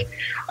is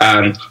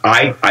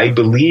I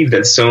believe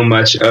that so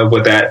much of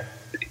what that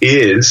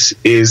is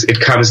it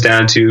comes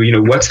down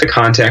to what's the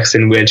context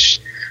in which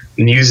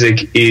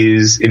music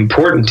is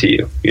important to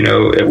you.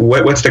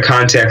 What's the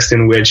context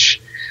in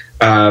which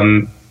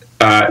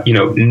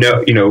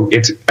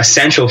it's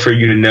essential for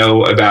you to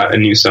know about a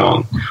new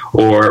song,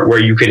 or where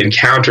you could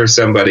encounter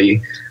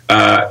somebody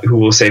who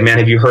will say, man,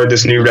 have you heard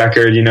this new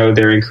record? You know,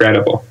 they're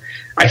incredible.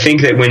 I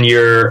think that when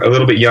you're a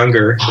little bit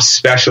younger,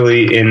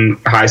 especially in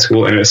high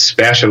school and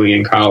especially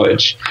in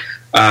college,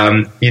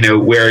 you know,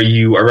 where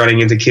you are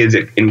running into kids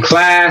in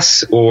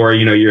class, or,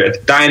 you know, you're at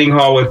the dining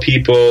hall with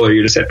people, or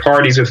you're just at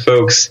parties with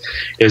folks,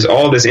 there's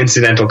all this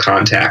incidental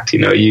contact. You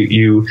know,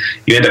 you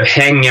end up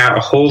hanging out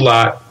a whole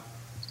lot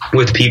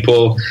with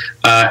people,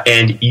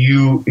 and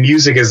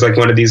music is like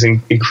one of these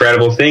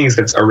incredible things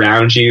that's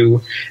around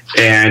you,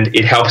 and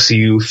it helps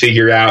you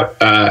figure out,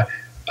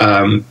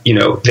 you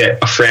know, that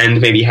a friend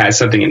maybe has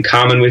something in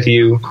common with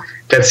you.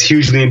 That's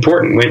hugely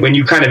important when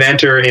you kind of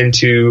enter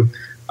into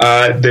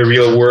the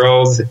real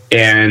world,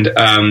 and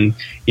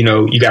you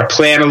know, you got to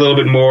plan a little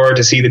bit more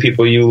to see the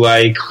people you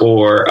like,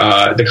 or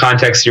the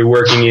context you're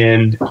working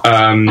in,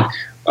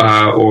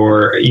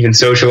 or even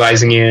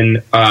socializing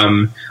in,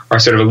 are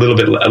sort of a little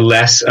bit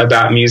less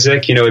about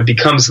music. You know, it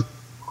becomes a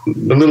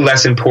little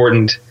less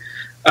important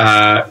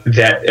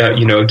that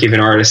you know, a given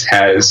artist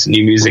has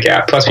new music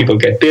out. Plus, people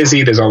get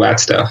busy. There's all that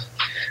stuff.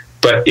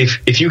 But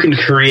if you can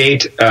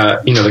create,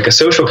 you know, like a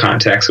social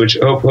context, which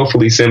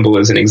hopefully Symbol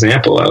is an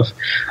example of,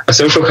 a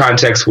social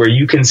context where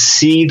you can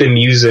see the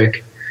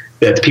music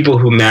that the people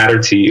who matter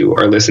to you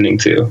are listening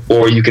to,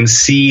 or you can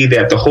see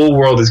that the whole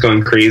world is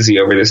going crazy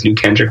over this new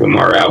Kendrick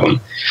Lamar album.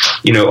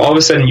 You know, all of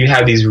a sudden you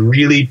have these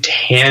really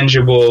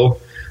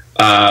tangible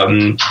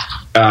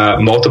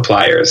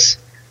multipliers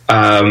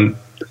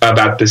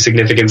about the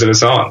significance of a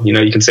song. You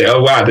know, you can say,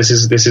 "Oh wow, this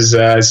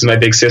is my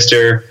big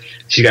sister.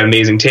 She's got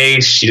amazing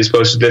taste. She just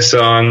posted this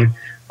song.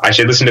 I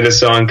should listen to this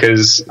song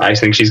because I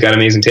think she's got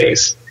amazing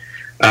taste."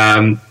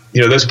 You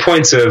know, those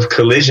points of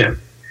collision,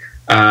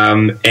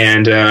 and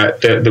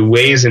the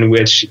ways in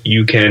which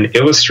you can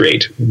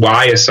illustrate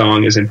why a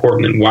song is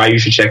important and why you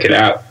should check it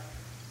out.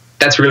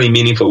 That's really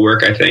meaningful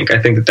work, I think.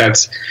 I think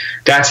that's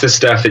the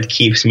stuff that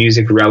keeps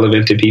music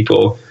relevant to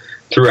people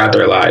throughout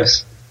their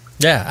lives.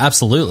 Yeah,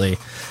 absolutely.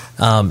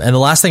 And the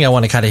last thing I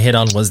want to kind of hit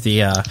on was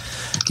the,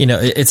 you know,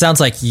 it sounds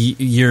like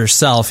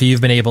yourself,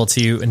 you've been able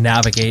to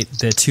navigate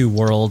the two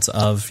worlds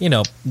of, you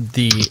know,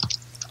 the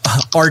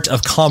art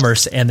of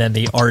commerce and then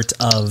the art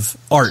of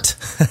art.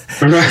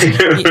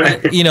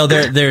 Right. You know,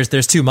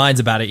 there's two minds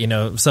about it. You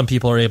know, some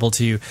people are able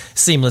to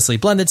seamlessly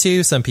blend the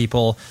two. Some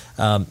people,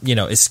 you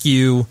know,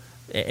 eschew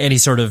any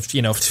sort of,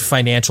 you know,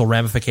 financial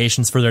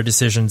ramifications for their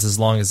decisions, as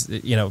long as,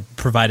 you know,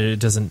 provided it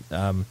doesn't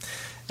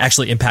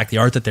actually impact the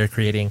art that they're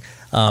creating.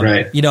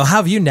 Right. You know, how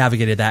have you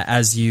navigated that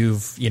as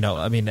you've, you know,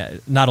 I mean,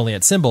 not only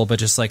at Symbol, but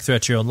just like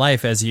throughout your own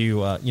life, as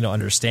you, you know,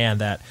 understand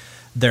that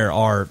there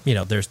are, you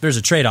know, there's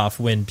a trade-off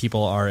when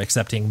people are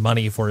accepting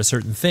money for a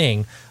certain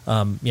thing,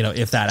 you know,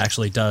 if that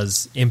actually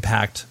does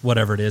impact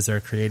whatever it is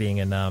they're creating.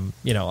 And,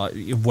 you know,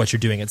 what you're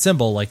doing at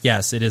Symbol, like,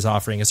 yes, it is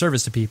offering a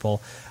service to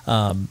people.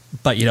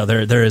 But, you know,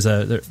 there's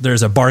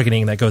a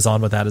bargaining that goes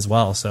on with that as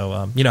well.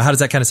 So, you know, how does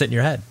that kind of sit in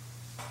your head?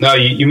 No,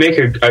 you make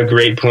a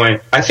great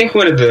point. I think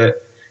one of the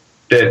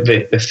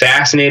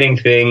fascinating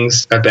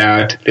things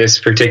about this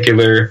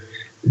particular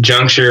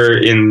juncture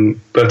in,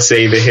 let's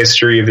say, the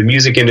history of the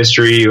music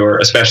industry, or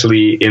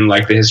especially in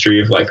like the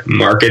history of like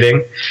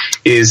marketing,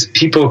 is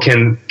people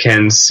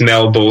can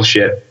smell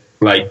bullshit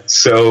like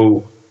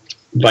so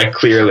like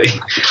clearly.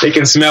 They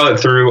can smell it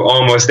through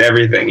almost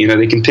everything. You know,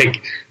 they can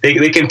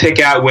pick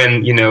out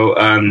when, you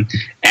know,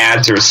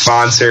 ads are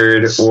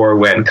sponsored, or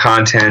when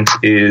content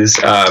is,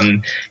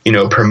 you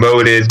know,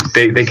 promoted.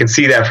 They can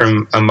see that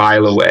from a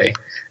mile away.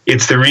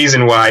 It's the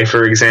reason why,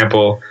 for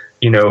example,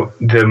 you know,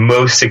 the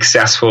most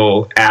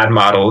successful ad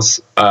models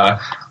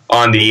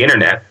on the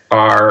internet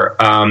are,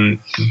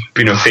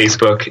 you know,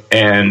 Facebook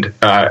and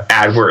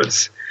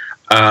AdWords.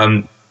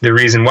 The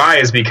reason why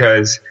is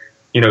because,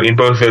 you know, in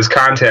both those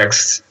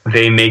contexts,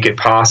 they make it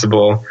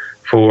possible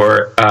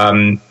for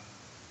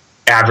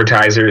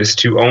advertisers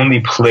to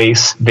only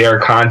place their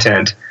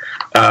content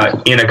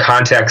in a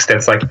context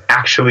that's like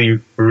actually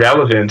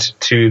relevant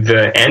to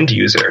the end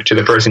user, to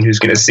the person who's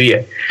going to see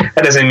it.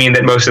 That doesn't mean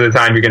that most of the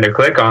time you're going to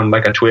click on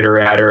like a Twitter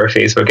ad or a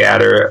Facebook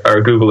ad or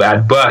a Google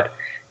ad, but,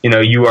 you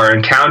know, you are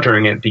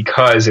encountering it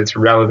because it's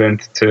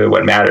relevant to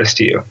what matters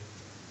to you.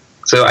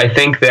 So I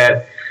think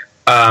that,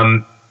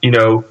 you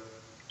know,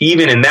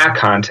 even in that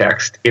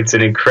context, it's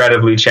an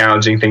incredibly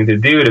challenging thing to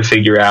do, to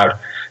figure out,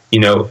 you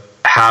know,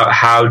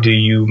 how do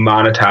you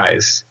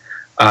monetize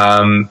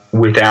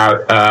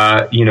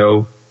without, you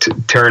know,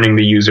 turning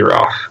the user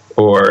off,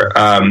 or,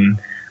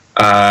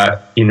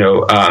 you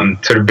know,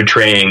 sort of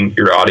betraying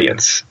your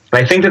audience.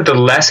 And I think that the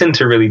lesson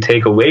to really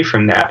take away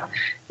from that,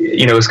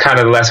 you know, is kind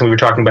of the lesson we were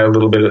talking about a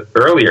little bit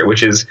earlier,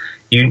 which is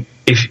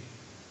if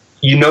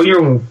you know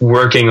you're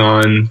working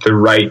on the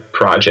right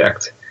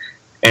project,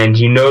 and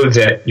you know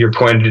that you're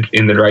pointed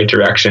in the right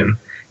direction,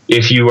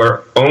 if you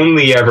are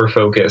only ever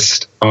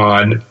focused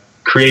on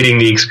creating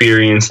the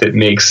experience that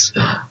makes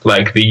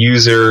like the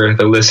user,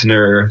 the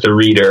listener, the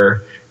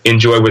reader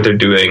enjoy what they're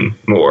doing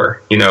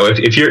more. You know,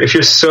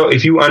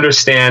 if you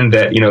understand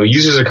that, you know,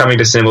 users are coming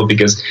to Symbol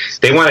because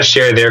they want to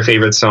share their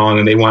favorite song,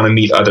 and they want to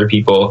meet other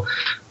people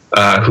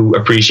who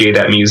appreciate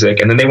that music,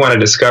 and then they want to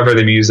discover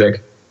the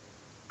music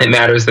that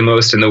matters the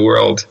most in the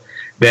world,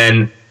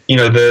 then,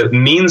 the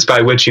means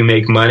by which you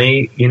make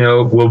money,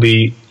 will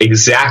be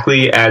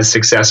exactly as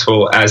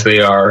successful as they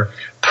are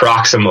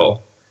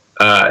proximal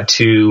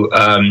to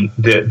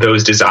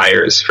those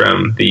desires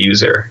from the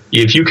user.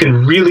 If you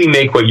can really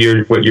make what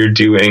you're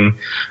doing,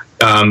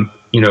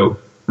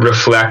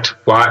 reflect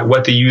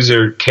what the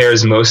user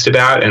cares most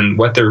about and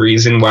what the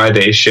reason why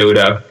they showed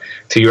up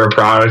to your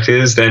product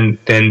is, then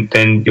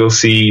you'll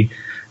see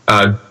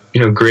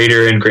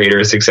greater and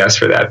greater success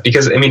for that.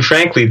 Because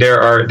frankly,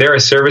 there are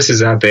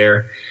services out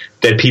there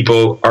that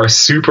people are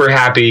super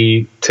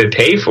happy to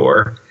pay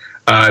for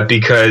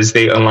because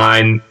they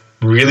align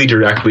really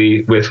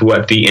directly with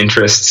what the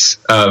interests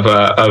of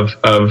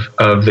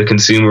the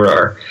consumer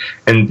are.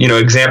 And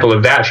example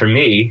of that for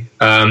me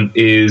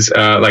is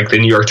like the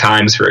New York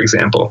Times, for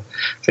example.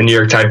 The New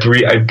York Times,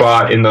 I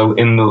bought in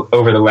the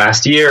over the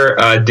last year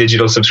a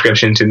digital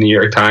subscription to the New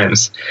York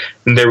Times,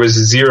 and there was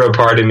zero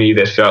part of me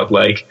that felt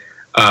like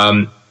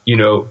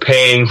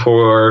paying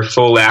for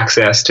full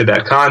access to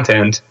that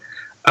content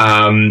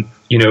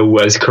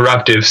was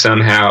corruptive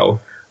somehow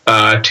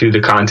to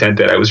the content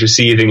that I was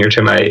receiving or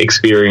to my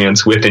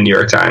experience with the New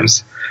York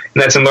Times.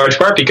 And that's in large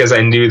part because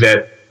I knew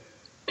that,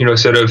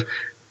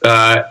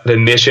 the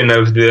mission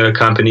of the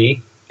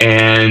company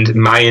and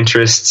my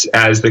interests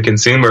as the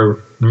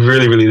consumer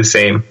really, really the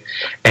same.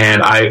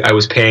 And I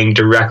was paying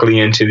directly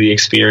into the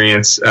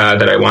experience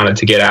that I wanted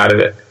to get out of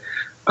it.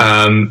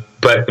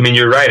 But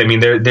you're right.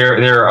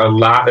 There are a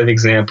lot of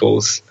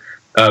examples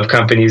of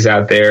companies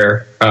out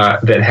there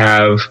that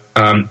have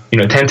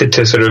tended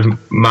to sort of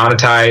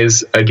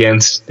monetize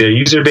against their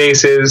user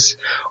bases,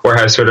 or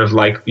have sort of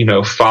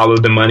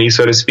followed the money,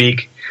 so to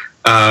speak,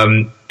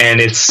 and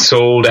it's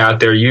sold out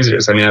their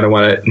users. I don't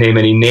want to name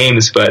any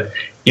names, but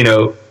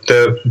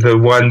the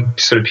one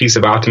sort of piece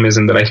of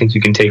optimism that I think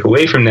you can take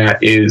away from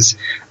that is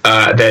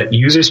that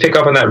users pick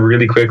up on that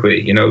really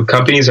quickly.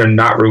 Companies are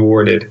not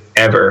rewarded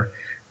ever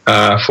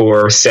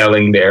for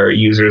selling their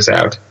users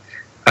out.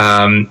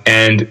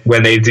 And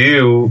when they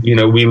do,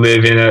 we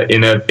live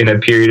in a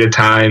period of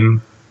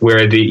time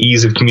where the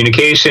ease of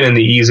communication and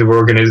the ease of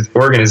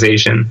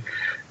organization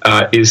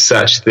is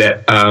such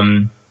that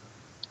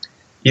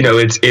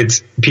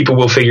it's people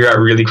will figure out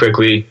really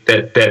quickly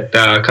that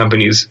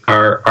companies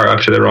are up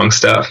to the wrong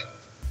stuff.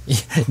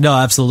 No,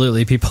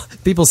 absolutely.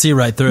 People see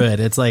right through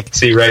it. It's like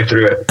see right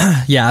through it.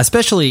 Yeah,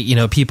 especially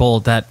people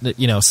that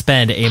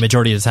spend a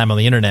majority of the time on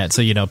the internet.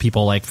 So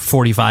people like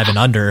 45 and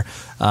under,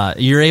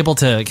 you're able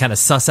to kind of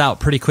suss out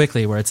pretty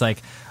quickly where it's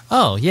like,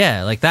 oh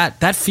yeah, like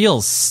that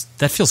feels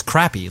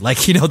crappy. Like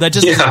that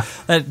just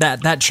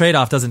that trade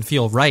off doesn't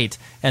feel right.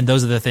 And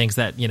those are the things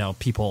that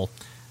people.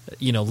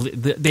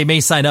 They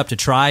may sign up to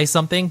try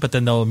something, but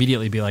then they'll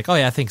immediately be like, oh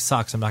yeah, I think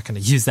sucks. I'm not going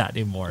to use that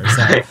anymore.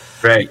 So,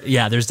 right.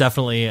 Yeah, there's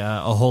definitely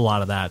a whole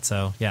lot of that.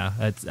 So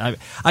yeah,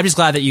 I'm just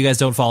glad that you guys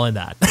don't fall in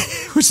that,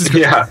 which is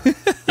great.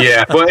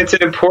 Yeah. Well, it's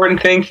an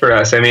important thing for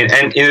us. And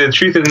the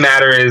truth of the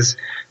matter is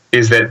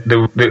that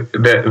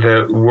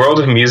the world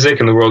of music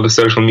and the world of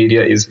social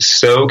media is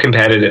so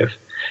competitive,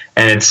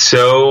 and it's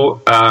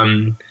so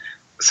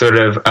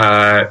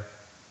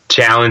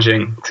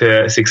challenging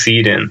to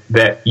succeed in,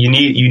 that you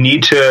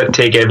need to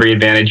take every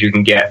advantage you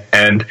can get.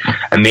 And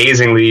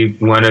amazingly,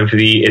 one of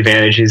the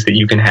advantages that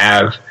you can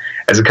have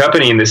as a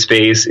company in this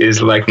space is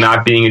like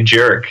not being a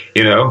jerk,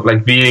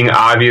 like being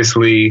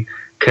obviously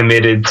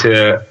committed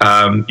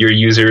to your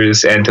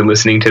users and to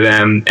listening to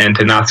them and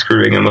to not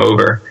screwing them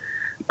over.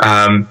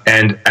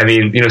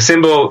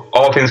 Symbol,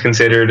 all things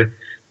considered,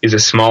 is a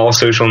small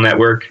social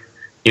network.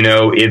 We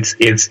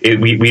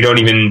don't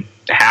even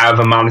have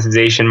a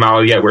monetization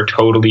model yet. We're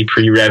totally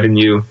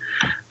pre-revenue,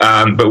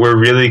 but we're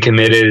really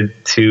committed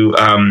to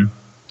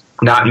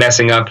not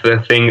messing up the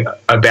thing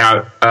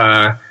about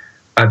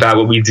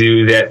what we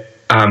do that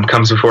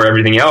comes before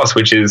everything else,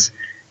 which is,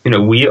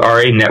 we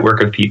are a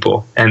network of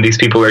people, and these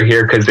people are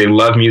here because they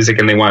love music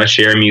and they want to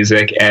share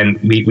music, and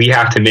we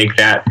have to make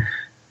that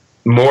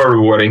more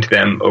rewarding to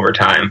them over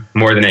time,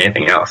 more than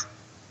anything else.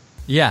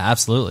 Yeah,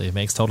 absolutely. It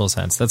makes total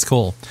sense. That's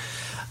cool.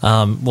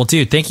 Well,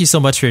 dude, thank you so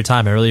much for your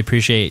time. I really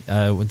appreciate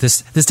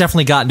this. This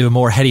definitely got into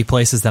more heady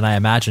places than I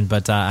imagined,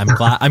 but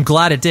I'm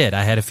glad it did.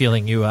 I had a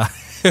feeling we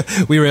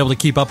were able to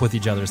keep up with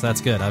each other, so that's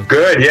good.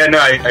 Good. Yeah, no,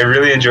 I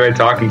really enjoyed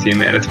talking to you,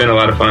 man. It's been a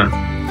lot of fun.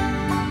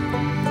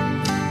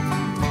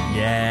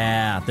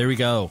 Yeah, there we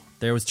go.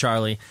 There was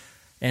Charlie.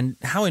 And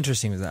how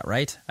interesting was that,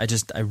 right? I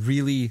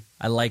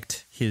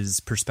liked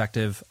his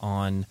perspective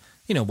on,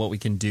 what we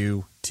can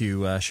do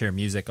to share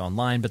music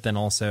online, but then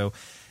also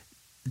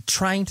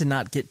trying to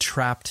not get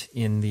trapped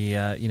in the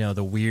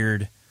the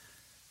weird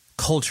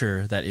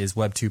culture that is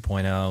Web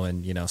 2.0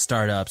 and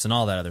startups and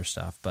all that other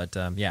stuff. But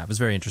it was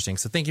very interesting.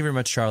 So thank you very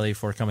much, Charlie,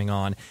 for coming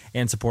on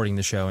and supporting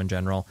the show in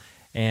general.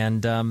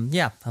 And I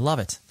love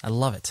it.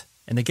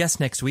 And the guest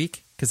next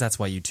week, because that's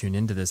why you tune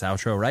into this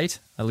outro, right?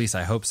 At least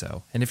I hope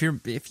so. And if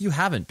you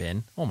haven't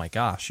been, oh my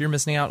gosh, you're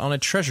missing out on a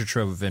treasure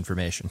trove of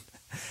information.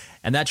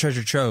 And that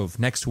treasure trove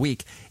next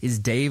week is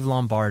Dave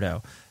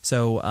Lombardo.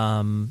 So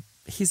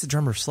he's the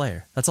drummer of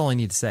Slayer. That's all I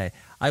need to say.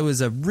 I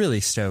was really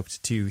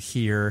stoked to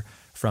hear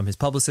from his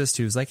publicist,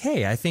 who was like,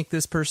 hey, I think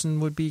this person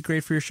would be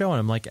great for your show. And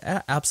I'm like,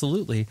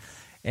 absolutely.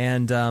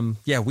 And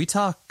we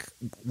talk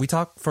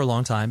for a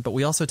long time, but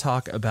we also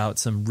talk about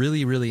some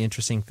really, really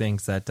interesting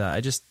things that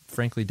I just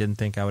frankly didn't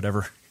think I would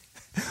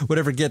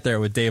ever get there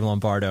with Dave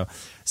Lombardo.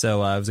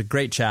 So it was a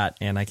great chat,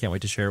 and I can't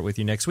wait to share it with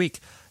you next week.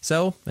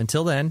 So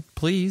until then,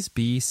 please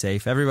be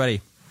safe,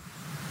 everybody.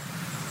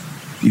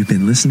 You've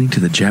been listening to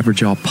the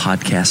Jabberjaw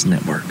Podcast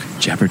Network,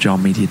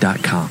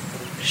 jabberjawmedia.com.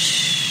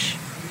 Shh.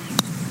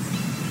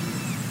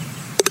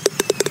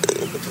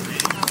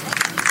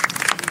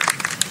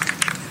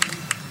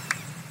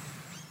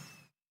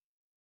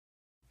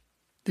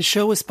 The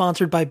show is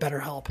sponsored by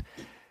BetterHelp.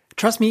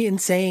 Trust me in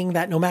saying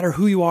that no matter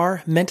who you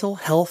are, mental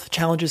health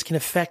challenges can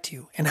affect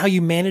you, and how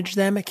you manage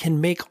them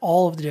can make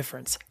all of the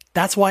difference.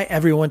 That's why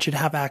everyone should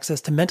have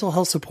access to mental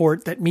health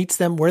support that meets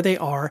them where they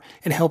are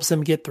and helps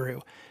them get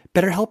through.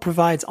 BetterHelp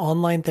provides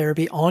online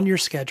therapy on your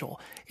schedule.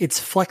 It's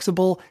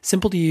flexible,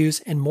 simple to use,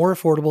 and more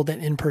affordable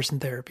than in-person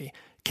therapy.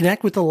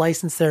 Connect with a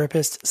licensed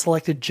therapist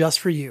selected just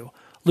for you.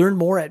 Learn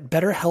more at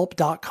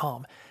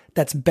betterhelp.com.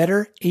 That's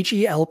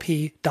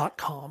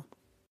betterhelp.com.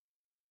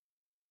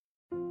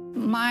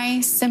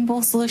 My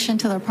simple solution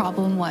to the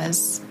problem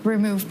was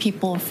remove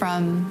people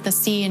from the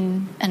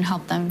scene and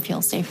help them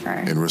feel safer.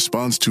 In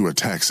response to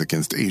attacks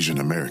against Asian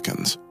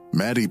Americans,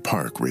 Maddie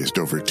Park raised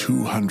over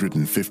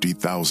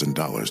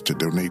 $250,000 to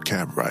donate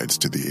cab rides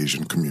to the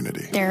Asian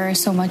community. There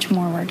is so much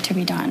more work to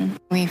be done.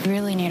 We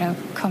really need to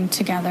come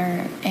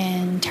together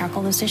and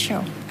tackle this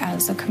issue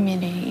as a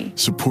community.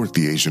 Support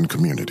the Asian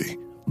community.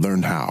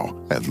 Learn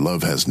how at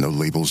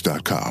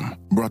lovehasnolabels.com.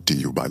 Brought to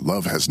you by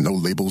Love Has No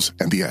Labels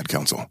and the Ad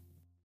Council.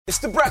 It's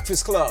The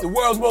Breakfast Club, the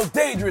world's most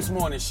dangerous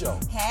morning show.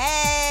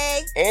 Hey!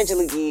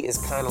 Angela Yee is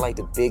kind of like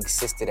the big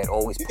sister that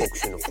always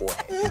pokes you in the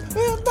forehead.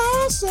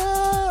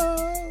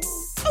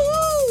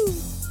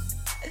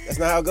 That's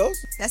not how it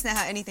goes? That's not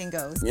how anything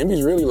goes.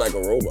 Yemi's really like a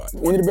robot.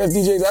 One of the best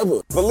DJs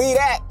ever. Believe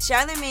that.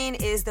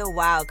 Charlamagne is the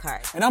wild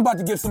card. And I'm about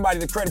to give somebody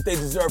the credit they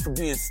deserve for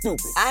being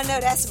stupid. I know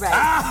that's right.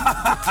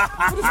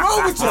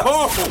 What is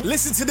wrong with you?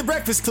 Listen to The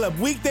Breakfast Club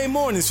weekday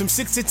mornings from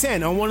 6 to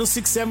 10 on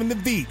 106.7 The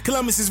Beat.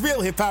 Columbus's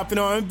real hip-hop and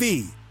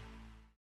R&B.